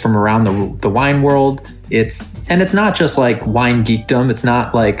articles from around the wine world. It's not just like wine geekdom. It's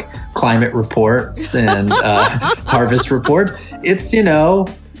not like climate reports and harvest report. It's, you know,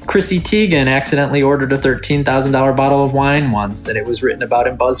 Chrissy Teigen accidentally ordered a $13,000 bottle of wine once, and it was written about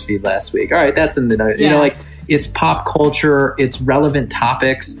in BuzzFeed last week. All right, that's in the, you know, like, it's pop culture, it's relevant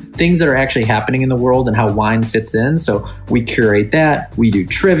topics, things that are actually happening in the world and how wine fits in. So we curate that. We do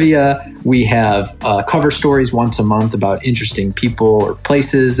trivia. We have cover stories once a month about interesting people or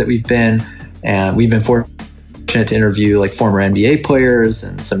places that we've been. And we've been fortunate to interview like former NBA players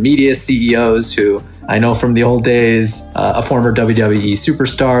and some media CEOs who I know from the old days, a former WWE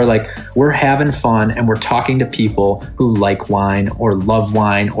superstar. Like, we're having fun and we're talking to people who like wine or love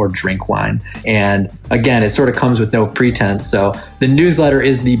wine or drink wine. And again, it sort of comes with no pretense. So the newsletter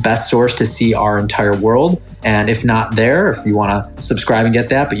is the best source to see our entire world. And if not there, if you want to subscribe and get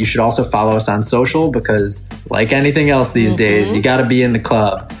that, but you should also follow us on social, because like anything else these days, you got to be in the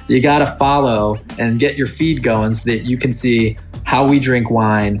club. You got to follow and get your feed going so that you can see how we drink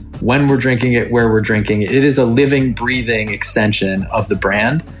wine, when we're drinking it, where we're drinking it. It is a living, breathing extension of the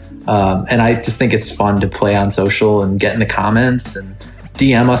brand. And I just think it's fun to play on social and get in the comments and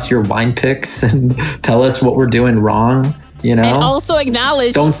DM us your wine picks and tell us what we're doing wrong, you know? And also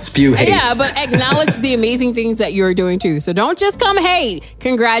acknowledge... Don't spew hate. Yeah, but acknowledge the amazing things that you're doing too. So don't just come hate,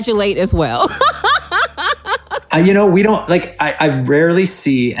 congratulate as well. You know, we don't, like, I rarely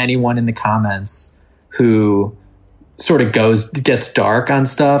see anyone in the comments who sort of gets dark on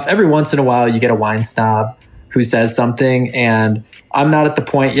stuff. Every once in a while you get a wine snob who says something, and I'm not at the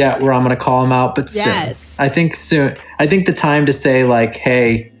point yet where I'm going to call him out, but soon. I think soon. I think the time to say, like,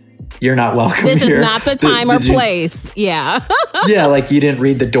 hey, you're not welcome this here. Is not the time or place. Yeah. Yeah, like, you didn't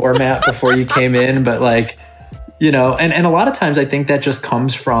read the doormat before you came in, but like, you know, and a lot of times I think that just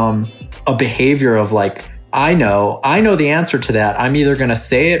comes from a behavior of like, I know the answer to that. I'm either going to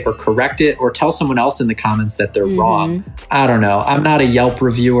say it or correct it or tell someone else in the comments that they're wrong. I don't know. I'm not a Yelp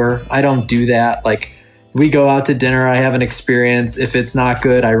reviewer. I don't do that. Like, we go out to dinner. I have an experience. If it's not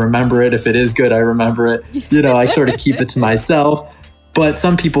good, I remember it. If it is good, I remember it. You know, I sort of keep it to myself. But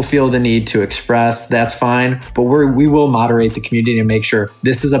some people feel the need to express. That's fine. But we will moderate the community and make sure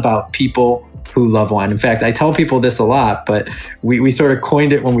this is about people who love wine. In fact, I tell people this a lot, but we sort of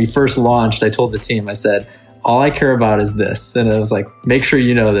coined it when we first launched. I told the team, I said, all I care about is this. And I was like, make sure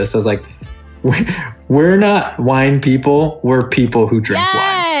you know this. I was like, we're not wine people. We're people who drink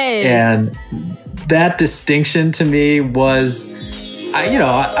wine. And that distinction to me was,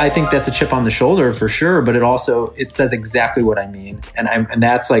 I think that's a chip on the shoulder for sure. But it says exactly what I mean. And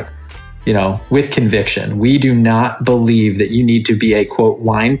that's like, you know, with conviction. We do not believe that you need to be a, quote,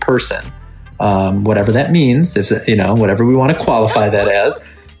 wine person, whatever that means, if, you know, whatever we want to qualify that as.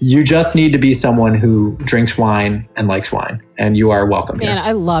 You just need to be someone who drinks wine and likes wine, and you are welcome Man, here.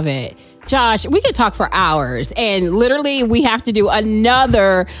 I love it. Josh, we could talk for hours, and literally we have to do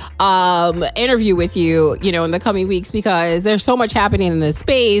another interview with you, in the coming weeks, because there's so much happening in this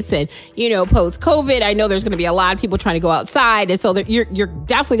space, and post COVID, I know there's going to be a lot of people trying to go outside, and so you're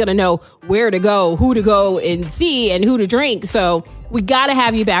definitely going to know where to go, who to go and see, and who to drink. So we got to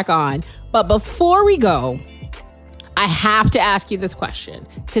have you back on. But before we go, I have to ask you this question,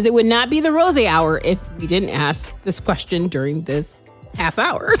 because it would not be the Rosé Hour if we didn't ask this question during this half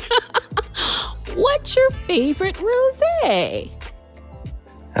hour. What's your favorite rosé?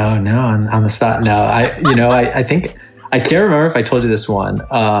 Oh no, on the spot. No, I think I can't remember if I told you this one.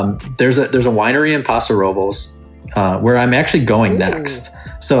 There's a winery in Paso Robles where I'm actually going next.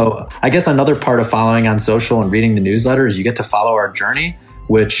 So I guess another part of following on social and reading the newsletter is you get to follow our journey,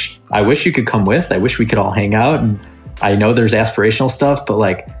 which I wish you could come with. I wish we could all hang out. And I know there's aspirational stuff, but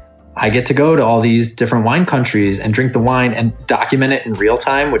like, I get to go to all these different wine countries and drink the wine and document it in real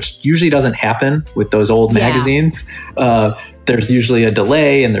time, which usually doesn't happen with those old magazines. There's usually a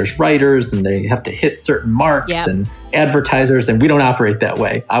delay, and there's writers, and they have to hit certain marks and advertisers, and we don't operate that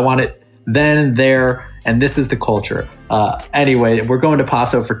way. I want it then, there, and this is the culture. Anyway, we're going to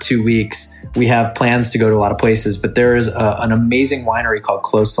Paso for 2 weeks. We have plans to go to a lot of places, but there is an amazing winery called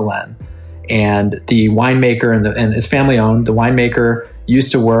Clos Salin. And the winemaker and it's family owned. The winemaker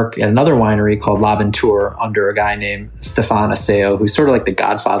used to work at another winery called L'Aventure under a guy named Stefan Aseo, who's sort of like the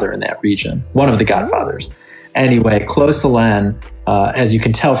godfather in that region, one of the godfathers. Anyway, Clos Salin, as you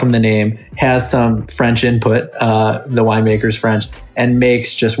can tell from the name, has some French input, the winemaker's French, and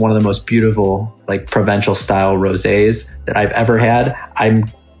makes just one of the most beautiful, like Provençal style rosés that I've ever had. I'm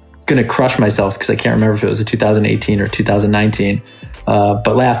going to crush myself because I can't remember if it was a 2018 or 2019.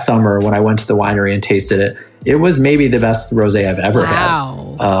 But last summer when I went to the winery and tasted it, it was maybe the best rosé I've ever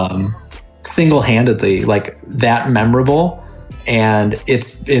had. Single-handedly, like that memorable. And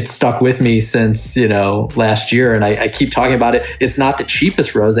it's stuck with me since, last year. And I keep talking about it. It's not the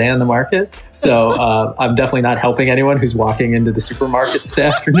cheapest rosé on the market. So I'm definitely not helping anyone who's walking into the supermarket this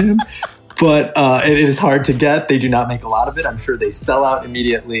afternoon. But it is hard to get. They do not make a lot of it. I'm sure they sell out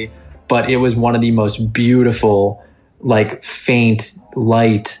immediately. But it was one of the most beautiful, like faint,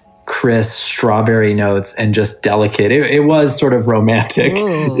 light, crisp strawberry notes and just delicate. It was sort of romantic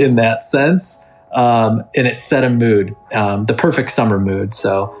in that sense. And it set a mood, the perfect summer mood.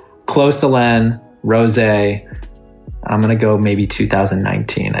 So Clos Salin, rosé, I'm going to go maybe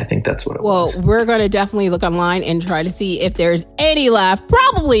 2019. I think that's what it was. Well, we're going to definitely look online and try to see if there's any left.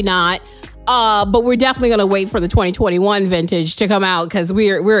 Probably not. But we're definitely going to wait for the 2021 vintage to come out, because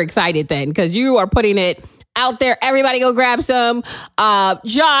we're excited then, because you are putting it out there. Everybody go grab some.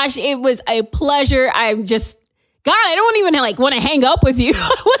 Josh, it was a pleasure. I'm just, God, I don't even want to hang up with you.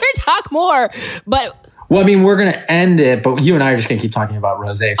 I want to talk more. But well, I mean, we're going to end it, but you and I are just going to keep talking about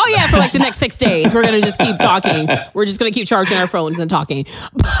rosé. For like the next 6 days. We're going to just keep talking. We're just going to keep charging our phones and talking.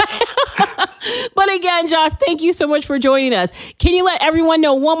 But again, Josh, thank you so much for joining us. Can you let everyone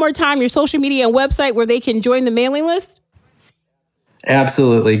know one more time your social media and website where they can join the mailing list?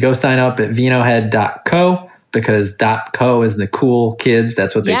 Absolutely. Go sign up at vinohead.co, because .co is the cool kids.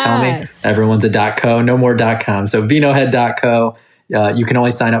 That's what they tell me. Everyone's a .co, no more .com. So vinohead.co. You can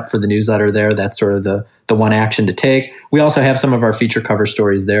only sign up for the newsletter there. That's sort of the one action to take. We also have some of our feature cover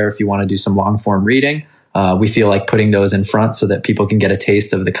stories there if you want to do some long form reading. We feel like putting those in front so that people can get a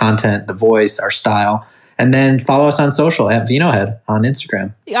taste of the content, the voice, our style. And then follow us on social at Vinohead on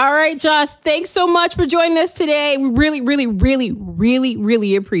Instagram. All right, Josh, thanks so much for joining us today. We really, really, really, really,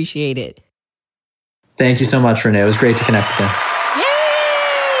 really appreciate it. Thank you so much, Renee. It was great to connect again.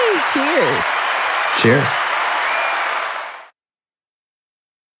 Yay! Cheers. Cheers.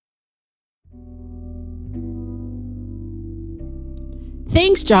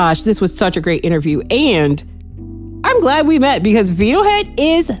 Thanks, Josh. This was such a great interview. And I'm glad we met, because Vinohead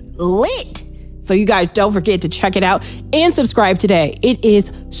is lit. So you guys don't forget to check it out and subscribe today. It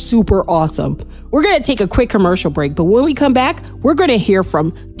is super awesome. We're going to take a quick commercial break, but when we come back, we're going to hear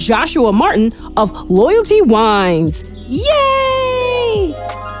from Joshua Martin of Loyalty Wines. Yay!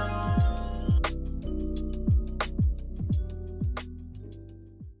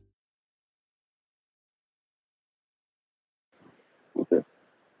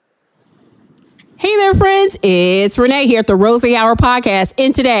 Hey there, there, friends? It's Renee here at the Rose Hour Podcast.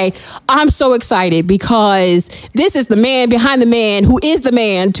 And today, I'm so excited because this is the man behind the man who is the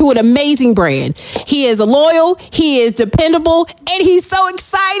man to an amazing brand. He is loyal, he is dependable, and he's so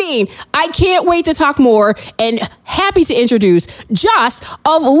exciting. I can't wait to talk more and happy to introduce Josh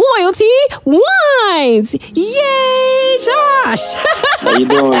of Loyalty Wines. Yay, Josh. How you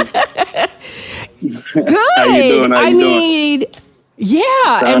doing? Good. How you doing? I mean,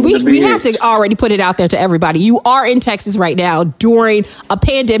 yeah, and we have to already put it out there to everybody. You are in Texas right now during a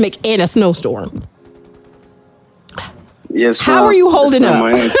pandemic and a snowstorm. Yes. How are you holding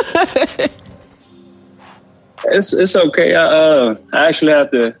up? It's okay. I actually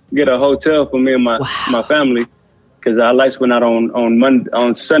have to get a hotel for me and my family because our lights went out on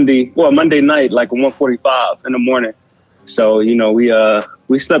Monday night, like at 1:45 in the morning. So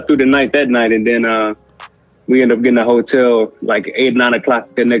we slept through the night that night, and then we ended up getting a hotel like 8-9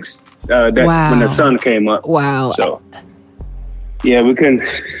 o'clock the next when the sun came up. Wow. So yeah, we couldn't.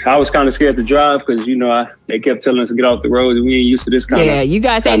 I was kind of scared to drive because they kept telling us to get off the road. We ain't used to this kind of. Yeah, you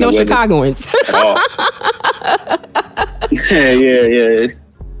guys ain't no Chicagoans. At all. yeah.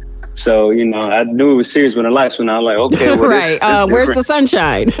 So I knew it was serious when the lights went out. Like, okay, well, right. Where's the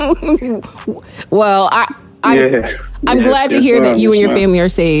sunshine? Well, I'm glad to hear that you and your family are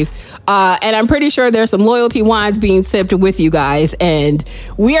safe. And I'm pretty sure there's some Loyalty Wines being sipped with you guys. And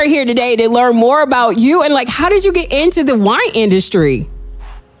we are here today to learn more about you and how did you get into the wine industry?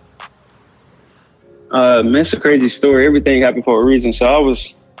 Man, it's a crazy story. Everything happened for a reason. So I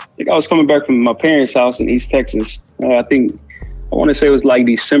was coming back from my parents' house in East Texas. I want to say it was like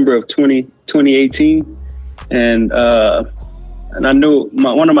December of 2018. And I knew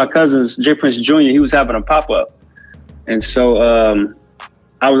one of my cousins, J. Prince Jr., he was having a pop-up. And so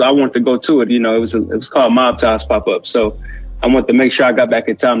I wanted to go to it. It was called Mob Ties Pop-Up. So I wanted to make sure I got back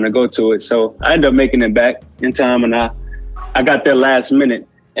in time to go to it. So I ended up making it back in time, and I got there last minute.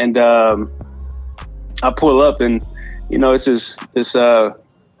 And I pull up, and it's this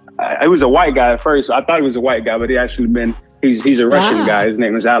it was a white guy at first. I thought he was a white guy, but he's a Russian guy. His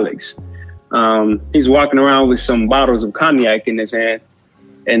name is Alex. He's walking around with some bottles of cognac in his hand.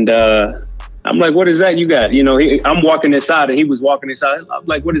 And I'm like, what is that you got? I'm walking inside and he was walking inside. I'm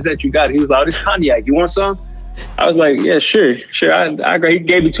like, what is that you got? He was like, oh, this cognac. You want some? I was like, yeah, sure. He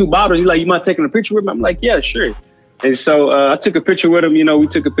gave me 2 bottles. He's like, you mind taking a picture with me? I'm like, yeah, sure. And so I took a picture with him. We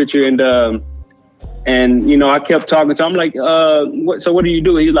took a picture and I kept talking to him. I'm like, what do you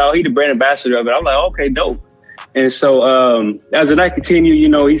do? He's like, oh, he's the brand ambassador of it. I'm like, okay, dope. And so as the night continued,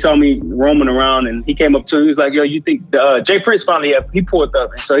 he saw me roaming around and he came up to me. He was like, yo, you think J. Prince finally he pulled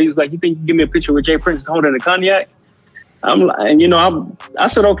up. And so he was like, you think you can give me a picture with J. Prince holding the cognac? I'm like, and I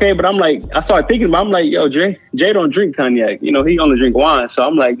said, okay. But I'm like, I started thinking about it. I'm like, yo, Jay don't drink cognac. He only drink wine. So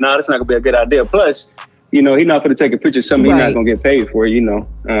I'm like, nah, that's not gonna be a good idea. Plus, he's not going to take a picture of something he's not going to get paid for, he's not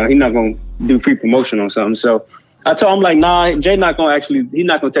going to do free promotion on something. So I told him, like, nah, Jay he's not going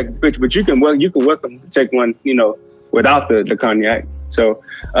to take the picture, but you can welcome to take one, without the cognac. So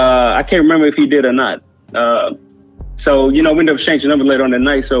I can't remember if he did or not. So, we ended up changing number later on that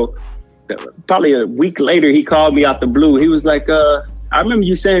night. So probably a week later, he called me out the blue. He was like, I remember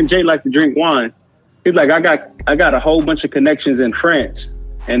you saying Jay liked to drink wine. He's like, I got a whole bunch of connections in France,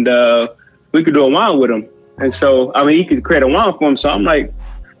 and we could do a wine with him. And so, he could create a wine for him. So I'm like,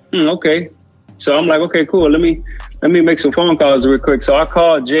 okay. So I'm like, okay, cool. Let me make some phone calls real quick. So I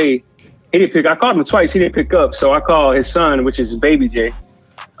called Jay. He didn't pick. I called him twice. He didn't pick up. So I called his son, which is baby Jay.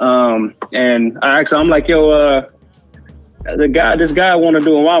 And I asked him, I'm like, yo, this guy want to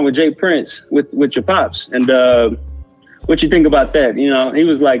do a wine with J. Prince with your pops. And what you think about that? He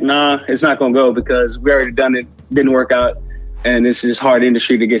was like, nah, it's not gonna go because we already done it. Didn't work out, and this is hard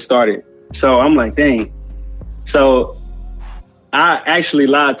industry to get started. So I'm like, dang. So I actually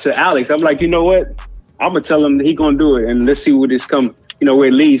lied to Alex. I'm like, you know what? I'm gonna tell him that he gonna do it, and let's see where this where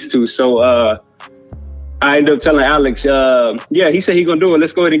it leads to. So I ended up telling Alex, he said he gonna do it.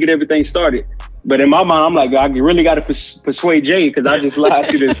 Let's go ahead and get everything started. But in my mind, I'm like, I really got to persuade Jay because I just lied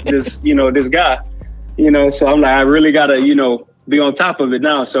to this guy. So I'm like, I really got to be on top of it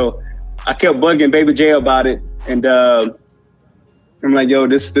now. So I kept bugging baby Jay about it, and I'm like, yo,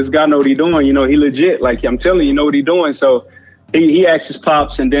 this guy know what he doing. He legit. Like, I'm telling you, know what he doing. So he asked his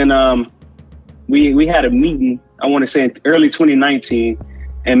pops, and then we had a meeting, I want to say in early 2019,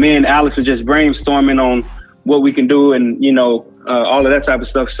 and me and Alex were just brainstorming on what we can do and, all of that type of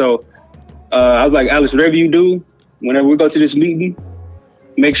stuff. So I was like, Alex, whatever you do, whenever we go to this meeting,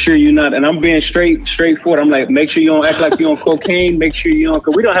 make sure you're not, and I'm being straightforward. I'm like, make sure you don't act like you're on cocaine. Make sure you don't,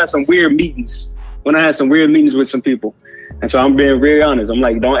 because we don't have some weird meetings. When I had some weird meetings with some people. And so I'm being very honest. I'm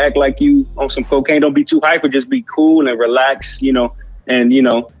like, don't act like you on some cocaine. Don't be too hyper. Just be cool and relax, you know. And, you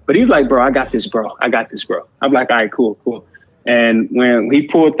know, but he's like, bro, I got this, bro. I'm like, all right, cool. And when he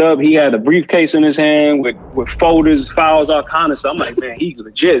pulled up, he had a briefcase in his hand with folders, files, all kind of stuff. I'm like, man, he's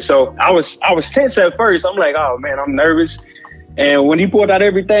legit. So I was tense at first. I'm like, oh man, I'm nervous. And when he pulled out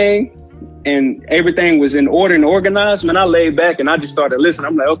everything and everything was in order and organized, man, I laid back and I just started listening.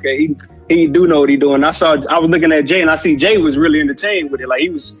 I'm like, okay, he do know what he doing. I was looking at Jay and I see Jay was really entertained with it. Like he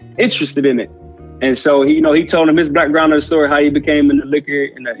was interested in it. And so he told him his background of the story, how he became in the liquor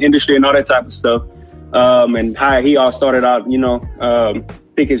in the industry and all that type of stuff. And how he all started out, I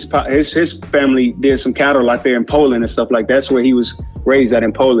think his family did some cattle out there in Poland and stuff like that. That's where he was raised at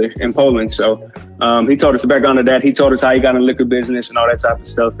in Poland. So he told us the background of that. He told us how he got in the liquor business and all that type of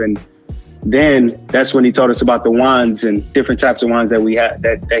stuff. And then that's when he told us about the wines and different types of wines that we had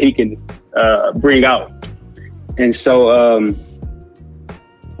that he can bring out. And so,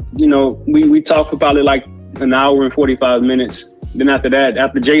 we talked for probably like an hour and 45 minutes. Then after that,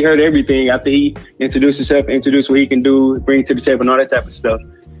 after Jay heard everything, after he introduced himself, introduced what he can do, bring to the table and all that type of stuff,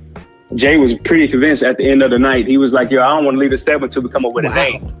 Jay was pretty convinced at the end of the night. He was like, yo, I don't want to leave the step until we come up with a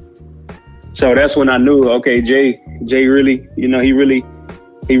name. So that's when I knew, okay, Jay really, he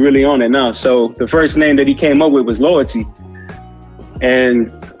really on it now. So the first name that he came up with was Loyalty.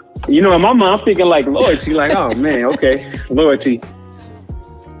 And, in my mind, I'm thinking like Loyalty, like, oh man, okay, Loyalty.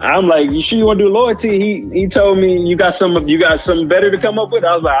 I'm like, you sure you want to do Loyalty? He told me you got something better to come up with.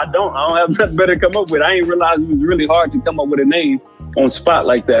 I was like, I don't have nothing better to come up with. I ain't realized it was really hard to come up with a name on spot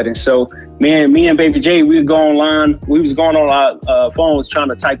like that. And so me and Baby J, we would go online. We was going on our phones trying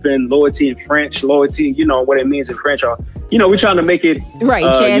to type in Loyalty in French, Loyalty, what it means in French. Or, we're trying to make it right,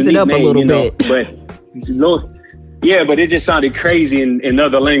 jazz it up name, a little bit. But it just sounded crazy in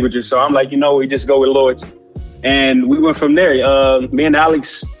other languages. So I'm like, we just go with Loyalty. And we went from there. Me and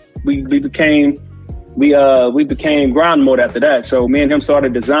Alex, we became grind mode after that. So me and him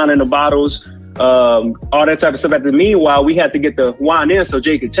started designing the bottles, all that type of stuff. Meanwhile, we had to get the wine in so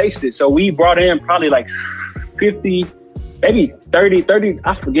Jay could taste it. So we brought in probably like 50, maybe 30,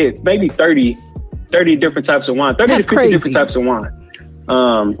 I forget, maybe 30 different types of wine, 30 to 50 crazy. Different types of wine.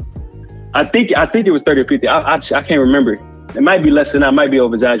 I think it was 30 or 50. I can't remember. It might be less than that. I might be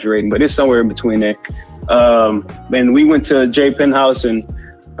over exaggerating, but it's somewhere in between there. And we went to Jay Penthouse and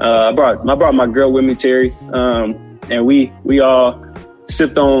I brought my girl with me, Terry. And we all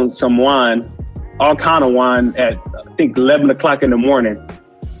sipped on some wine, all kind of wine at I think 11 o'clock in the morning.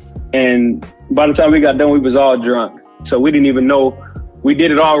 And by the time we got done, we was all drunk. So we didn't even know, we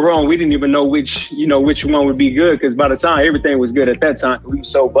did it all wrong. We didn't even know which one would be good. Cause by the time everything was good at that time, we were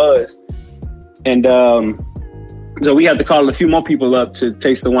so buzzed. And, so we had to call a few more people up to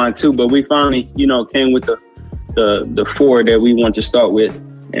taste the wine too, but we finally, came with the four that we wanted to start with.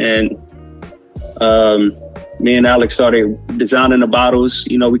 And me and Alex started designing the bottles.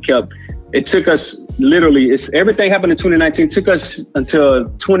 It took us literally, everything happened in 2019. It took us until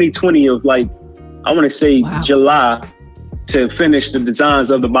 2020 of like, I want to say July to finish the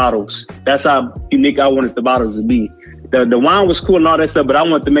designs of the bottles. That's how unique I wanted the bottles to be. The wine was cool and all that stuff, but I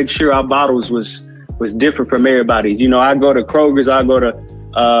wanted to make sure our bottles was different from everybody. I go to Kroger's, I go to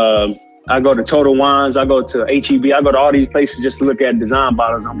Total Wines, I go to H-E-B, I go to all these places just to look at design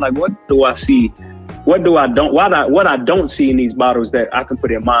bottles. I'm like, what do I see? What I don't see in these bottles that I can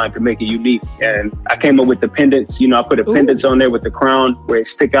put in mine to make it unique? And I came up with the pendants. I put the pendants on there with the crown where it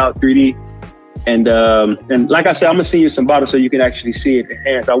stick out 3D. And like I said, I'm gonna send you some bottles so you can actually see it in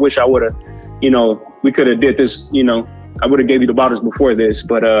hands. I wish I would have, we could have did this, I would have gave you the bottles before this,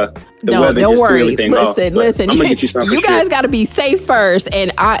 but the weather don't just worry. Threw everything Listen. I'm gonna get you some. You guys got to be safe first,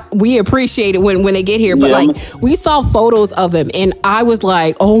 and we appreciate it when they get here. But we saw photos of them, and I was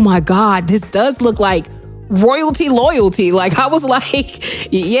like, oh my God, this does look like royalty loyalty. Like I was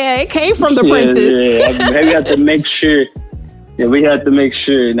like, yeah, it came from the princess. Yeah, we had to make sure. Yeah, we had to make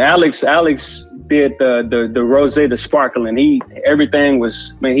sure. And Alex did the rosé, the sparkling. Everything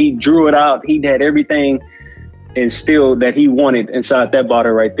was, man. He drew it out. He had everything instilled that he wanted inside that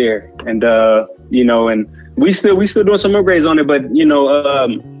bottle right there. And and we still doing some upgrades on it, but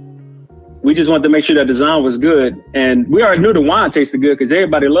we just wanted to make sure that design was good. And we already knew the wine tasted good because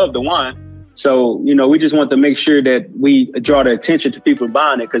everybody loved the wine. So we just want to make sure that we draw the attention to people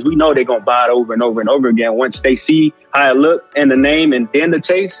buying it, because we know they're gonna buy it over and over and over again once they see how it look and the name and then the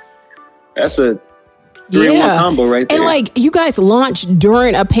taste. That's a 3-in-1 combo right there. And you guys launched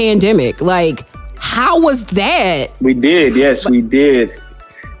during a pandemic. How was that? We did, yes, we did.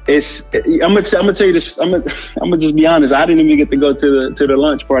 I'm gonna tell you this. I'm gonna just be honest. I didn't even get to go to the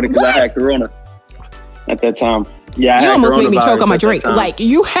lunch party because I had Corona at that time. Yeah, I you had almost made me coronavirus choke on my at that drink. time. Like,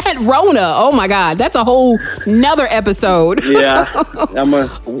 you had Rona. Oh my God, that's a whole nother episode. Yeah,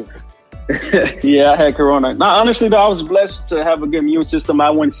 yeah, I had corona. Now, honestly, though, I was blessed to have a good immune system. I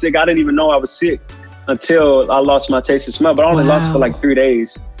wasn't sick. I didn't even know I was sick until I lost my taste and smell. But I only lost for like 3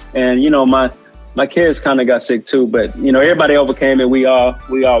 days. And, you know, my kids kind of got sick too. But, you know, everybody overcame it. We all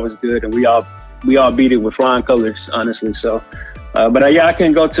was good. And we all beat it with flying colors, honestly. So, but yeah, I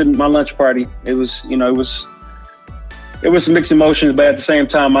couldn't go to my lunch party. It was, you know, it was mixed emotions, but at the same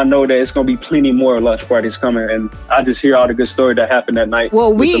time, I know that it's going to be plenty more lunch parties coming, and I just hear all the good stories that happened that night.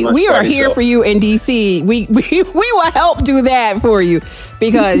 Well, we are here for you in DC. We will help do that for you,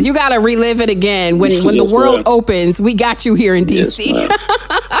 because you got to relive it again when Yes, the world ma'am. opens. We got you here in DC.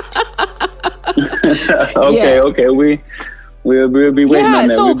 Yes, okay. We'll be waiting on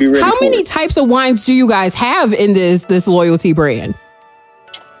that. So We'll be ready how for many it. types of wines do you guys have in this loyalty brand?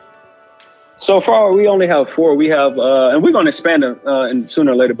 So far, we only have 4. We have, and we're going to expand it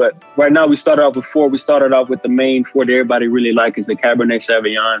sooner or later. But right now, we started off with 4. We started off with the main 4 that everybody really like is the Cabernet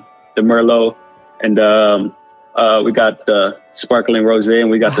Sauvignon, the Merlot, and we got the sparkling rosé, and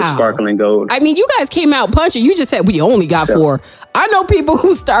we got the Wow. sparkling gold. I mean, you guys came out punching. You just said we only got So- 4. I know people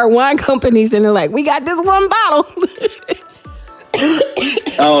who start wine companies and they're like, we got this one bottle.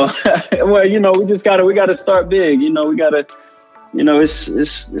 Oh, well, you know, we gotta start big. You know, we gotta. You know, it's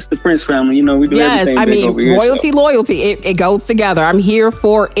the Prince family. You know, we do Yes, everything I big mean, over here. loyalty. It goes together. I'm here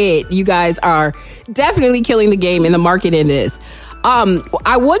for it. You guys are definitely killing the game in the market in this.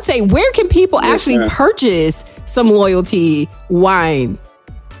 I would say, where can people actually ma'am. purchase some loyalty wine?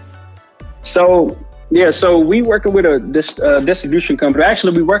 So we working with a distribution company.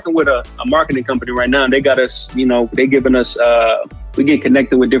 Actually, we working with a marketing company right now. And they got us. You know, they giving us. We get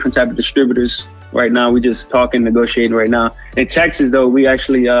connected with different type of distributors. Right now, we just talking, negotiating right now. In Texas, though, we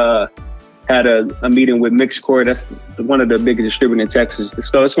actually had a meeting with Mixcore. That's one of the biggest distributors in Texas.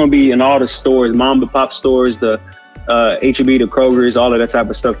 So it's going to be in all the stores, mom and pop stores, the H-E-B, the Kroger's, all of that type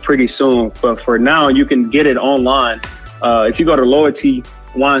of stuff pretty soon. But for now, you can get it online. If you go to Loyalty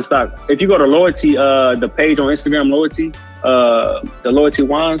Wine Stock, if you go to Loyalty, the page on Instagram, Loyalty, the Loyalty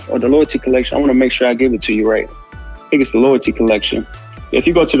Wines or the Loyalty Collection, I want to make sure I give it to you right. I think it's the Loyalty Collection. If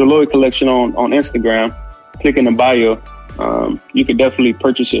you go to the Loyalty Collection on Instagram, click in the bio, you can definitely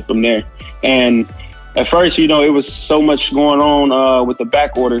purchase it from there. And at first, you know, it was so much going on with the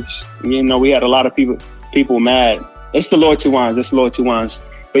back orders. You know, we had a lot of people mad. It's the Loyalty Wines.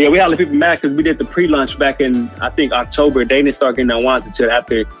 But yeah, we had a lot of people mad because we did the pre-launch back in, I think, October. They didn't start getting their wines until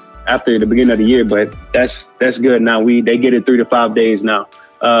after the beginning of the year. But that's good now. They get it 3 to 5 days now.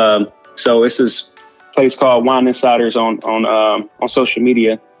 So it's this place called Wine Insiders on social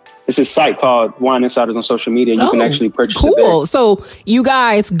media. It's a site called Wine Insiders on social media. You can actually purchase it there. Cool. So you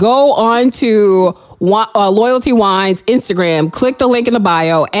guys go on to Loyalty Wines Instagram, click the link in the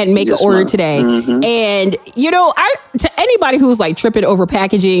bio, and make an order ma'am. today. Mm-hmm. And you know, to anybody who's like tripping over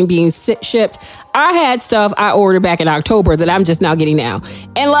packaging being shipped, I had stuff I ordered back in October that I'm just now getting now.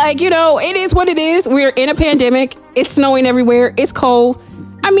 And like, you know, it is what it is. We're in a pandemic. It's snowing everywhere. It's cold.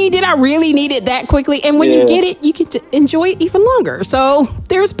 I mean, did I really need it that quickly? And when you get it, you get to enjoy it even longer. So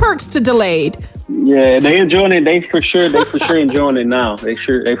there's perks to delayed. Yeah, they enjoying it. They for sure enjoying it now. They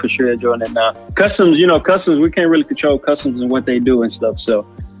for sure enjoying it now. Customs, we can't really control customs and what they do and stuff. So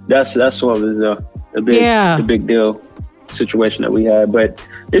that's what was the big deal situation that we had. But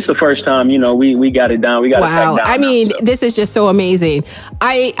it's the first time, you know, we got it down. We got it Wow. back down. I mean, now, so. this is just so amazing.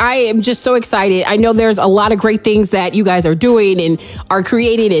 I am just so excited. I know there's a lot of great things that you guys are doing and are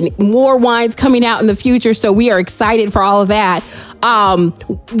creating and more wines coming out in the future. So we are excited for all of that.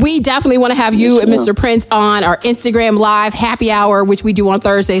 We definitely want to have you and Mr. Prince on our Instagram live happy hour, which we do on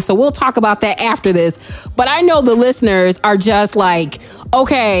Thursday. So we'll talk about that after this. But I know the listeners are just like,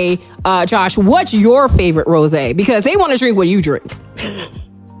 okay, Josh, what's your favorite rosé? Because they want to drink what you drink.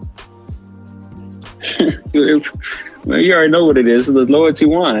 Well, you already know what it is. The Loyalty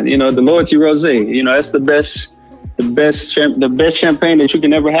Wine, you know, the Loyalty Rosé. You know, that's the best champagne that you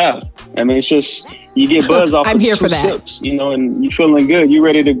can ever have. I mean, it's just you get buzz off. I'm of here 2 for that. sips, you know, and you feeling good. You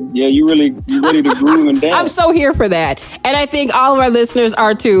ready to groove and dance. I'm so here for that. And I think all of our listeners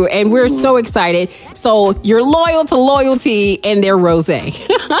are too. And we're so excited. So you're loyal to Loyalty and their rosé.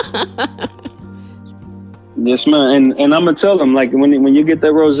 Yes, man. And I'm gonna tell them, like, when you get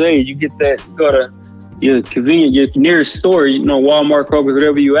that rosé, you get that. You go to your nearest store, you know, Walmart, Kroger,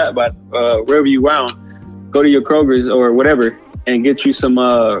 whatever you at, but wherever you round, go to your Kroger's or whatever, and get you some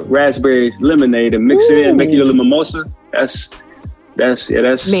raspberry lemonade and mix it in, make you a little mimosa. That's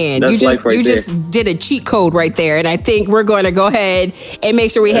Man, that's life right you there. just did a cheat code right there, and I think we're going to go ahead and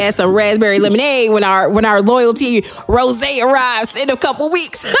make sure we have some raspberry lemonade when our loyalty rosé arrives in a couple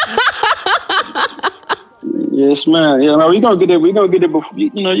weeks. Yes, man. You know, we're gonna get it. We're gonna get it before.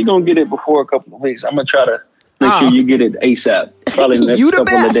 You know, you're gonna get it before a couple of weeks. I'm gonna try to make sure you get it ASAP. Probably the next You the couple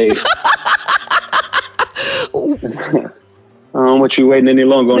best. of days. I don't want you waiting any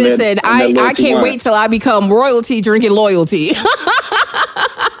longer on Listen, that. I can't wait till I become royalty drinking loyalty.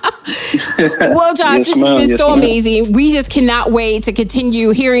 Well, Josh, Yes, this ma'am. has been Yes, so ma'am. amazing. We just cannot wait to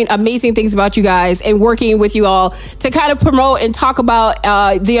continue hearing amazing things about you guys and working with you all to kind of promote and talk about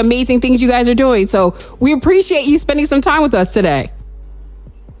the amazing things you guys are doing. So we appreciate you spending some time with us today.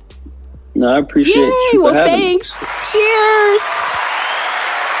 No, I appreciate Yay! you for Well, having me. thanks. Cheers.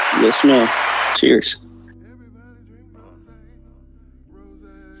 Yes, ma'am. Cheers.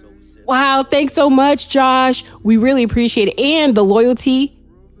 Wow, thanks so much, Josh. We really appreciate it. And the loyalty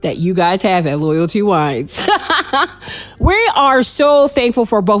that you guys have at Loyalty Wines. We are so thankful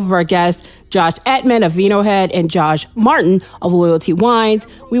for both of our guests, Josh Etman of Vino Head and Josh Martin of Loyalty Wines.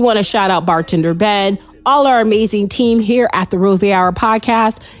 We want to shout out Bartender Ben, all our amazing team here at the Rosé Hour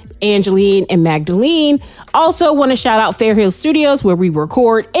podcast, Angeline and Magdalene. Also want to shout out Fair Hill Studios, where we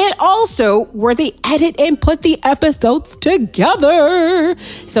record and also where they edit and put the episodes together.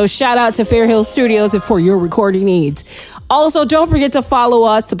 So shout out to Fair Hill Studios for your recording needs. Also, don't forget to follow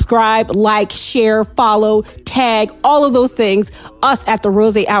us, subscribe, like, share, follow, tag, all of those things, us at the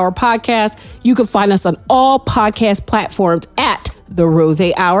Rosé Hour podcast. You can find us on all podcast platforms at the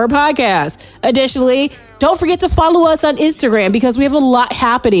Rosé Hour podcast. Additionally, don't forget to follow us on Instagram because we have a lot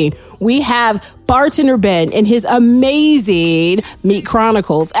happening. We have Bartender Ben and his amazing Meat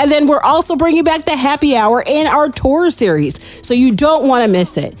Chronicles. And then we're also bringing back the happy hour in our tour series. So you don't want to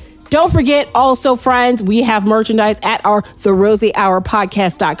miss it. Don't forget also, friends, we have merchandise at our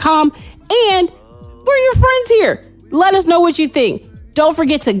theroséhourpodcast.com. And we're your friends here. Let us know what you think. Don't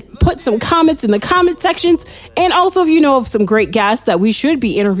forget to put some comments in the comment sections. And also, if you know of some great guests that we should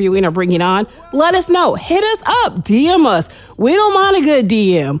be interviewing or bringing on, let us know. Hit us up. DM us. We don't mind a good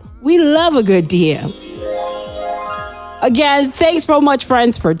DM. We love a good DM. Again, thanks so much,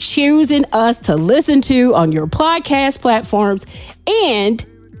 friends, for choosing us to listen to on your podcast platforms. And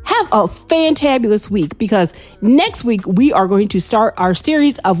have a fantabulous week, because next week we are going to start our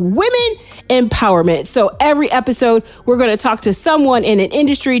series of women empowerment. So every episode, we're going to talk to someone in an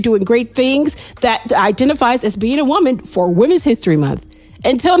industry doing great things that identifies as being a woman for Women's History Month.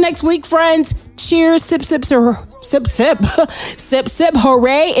 Until next week, friends, cheers, sip, sip, sip, sip, sip, sip, sip,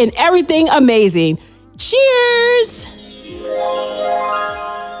 hooray, and everything amazing. Cheers.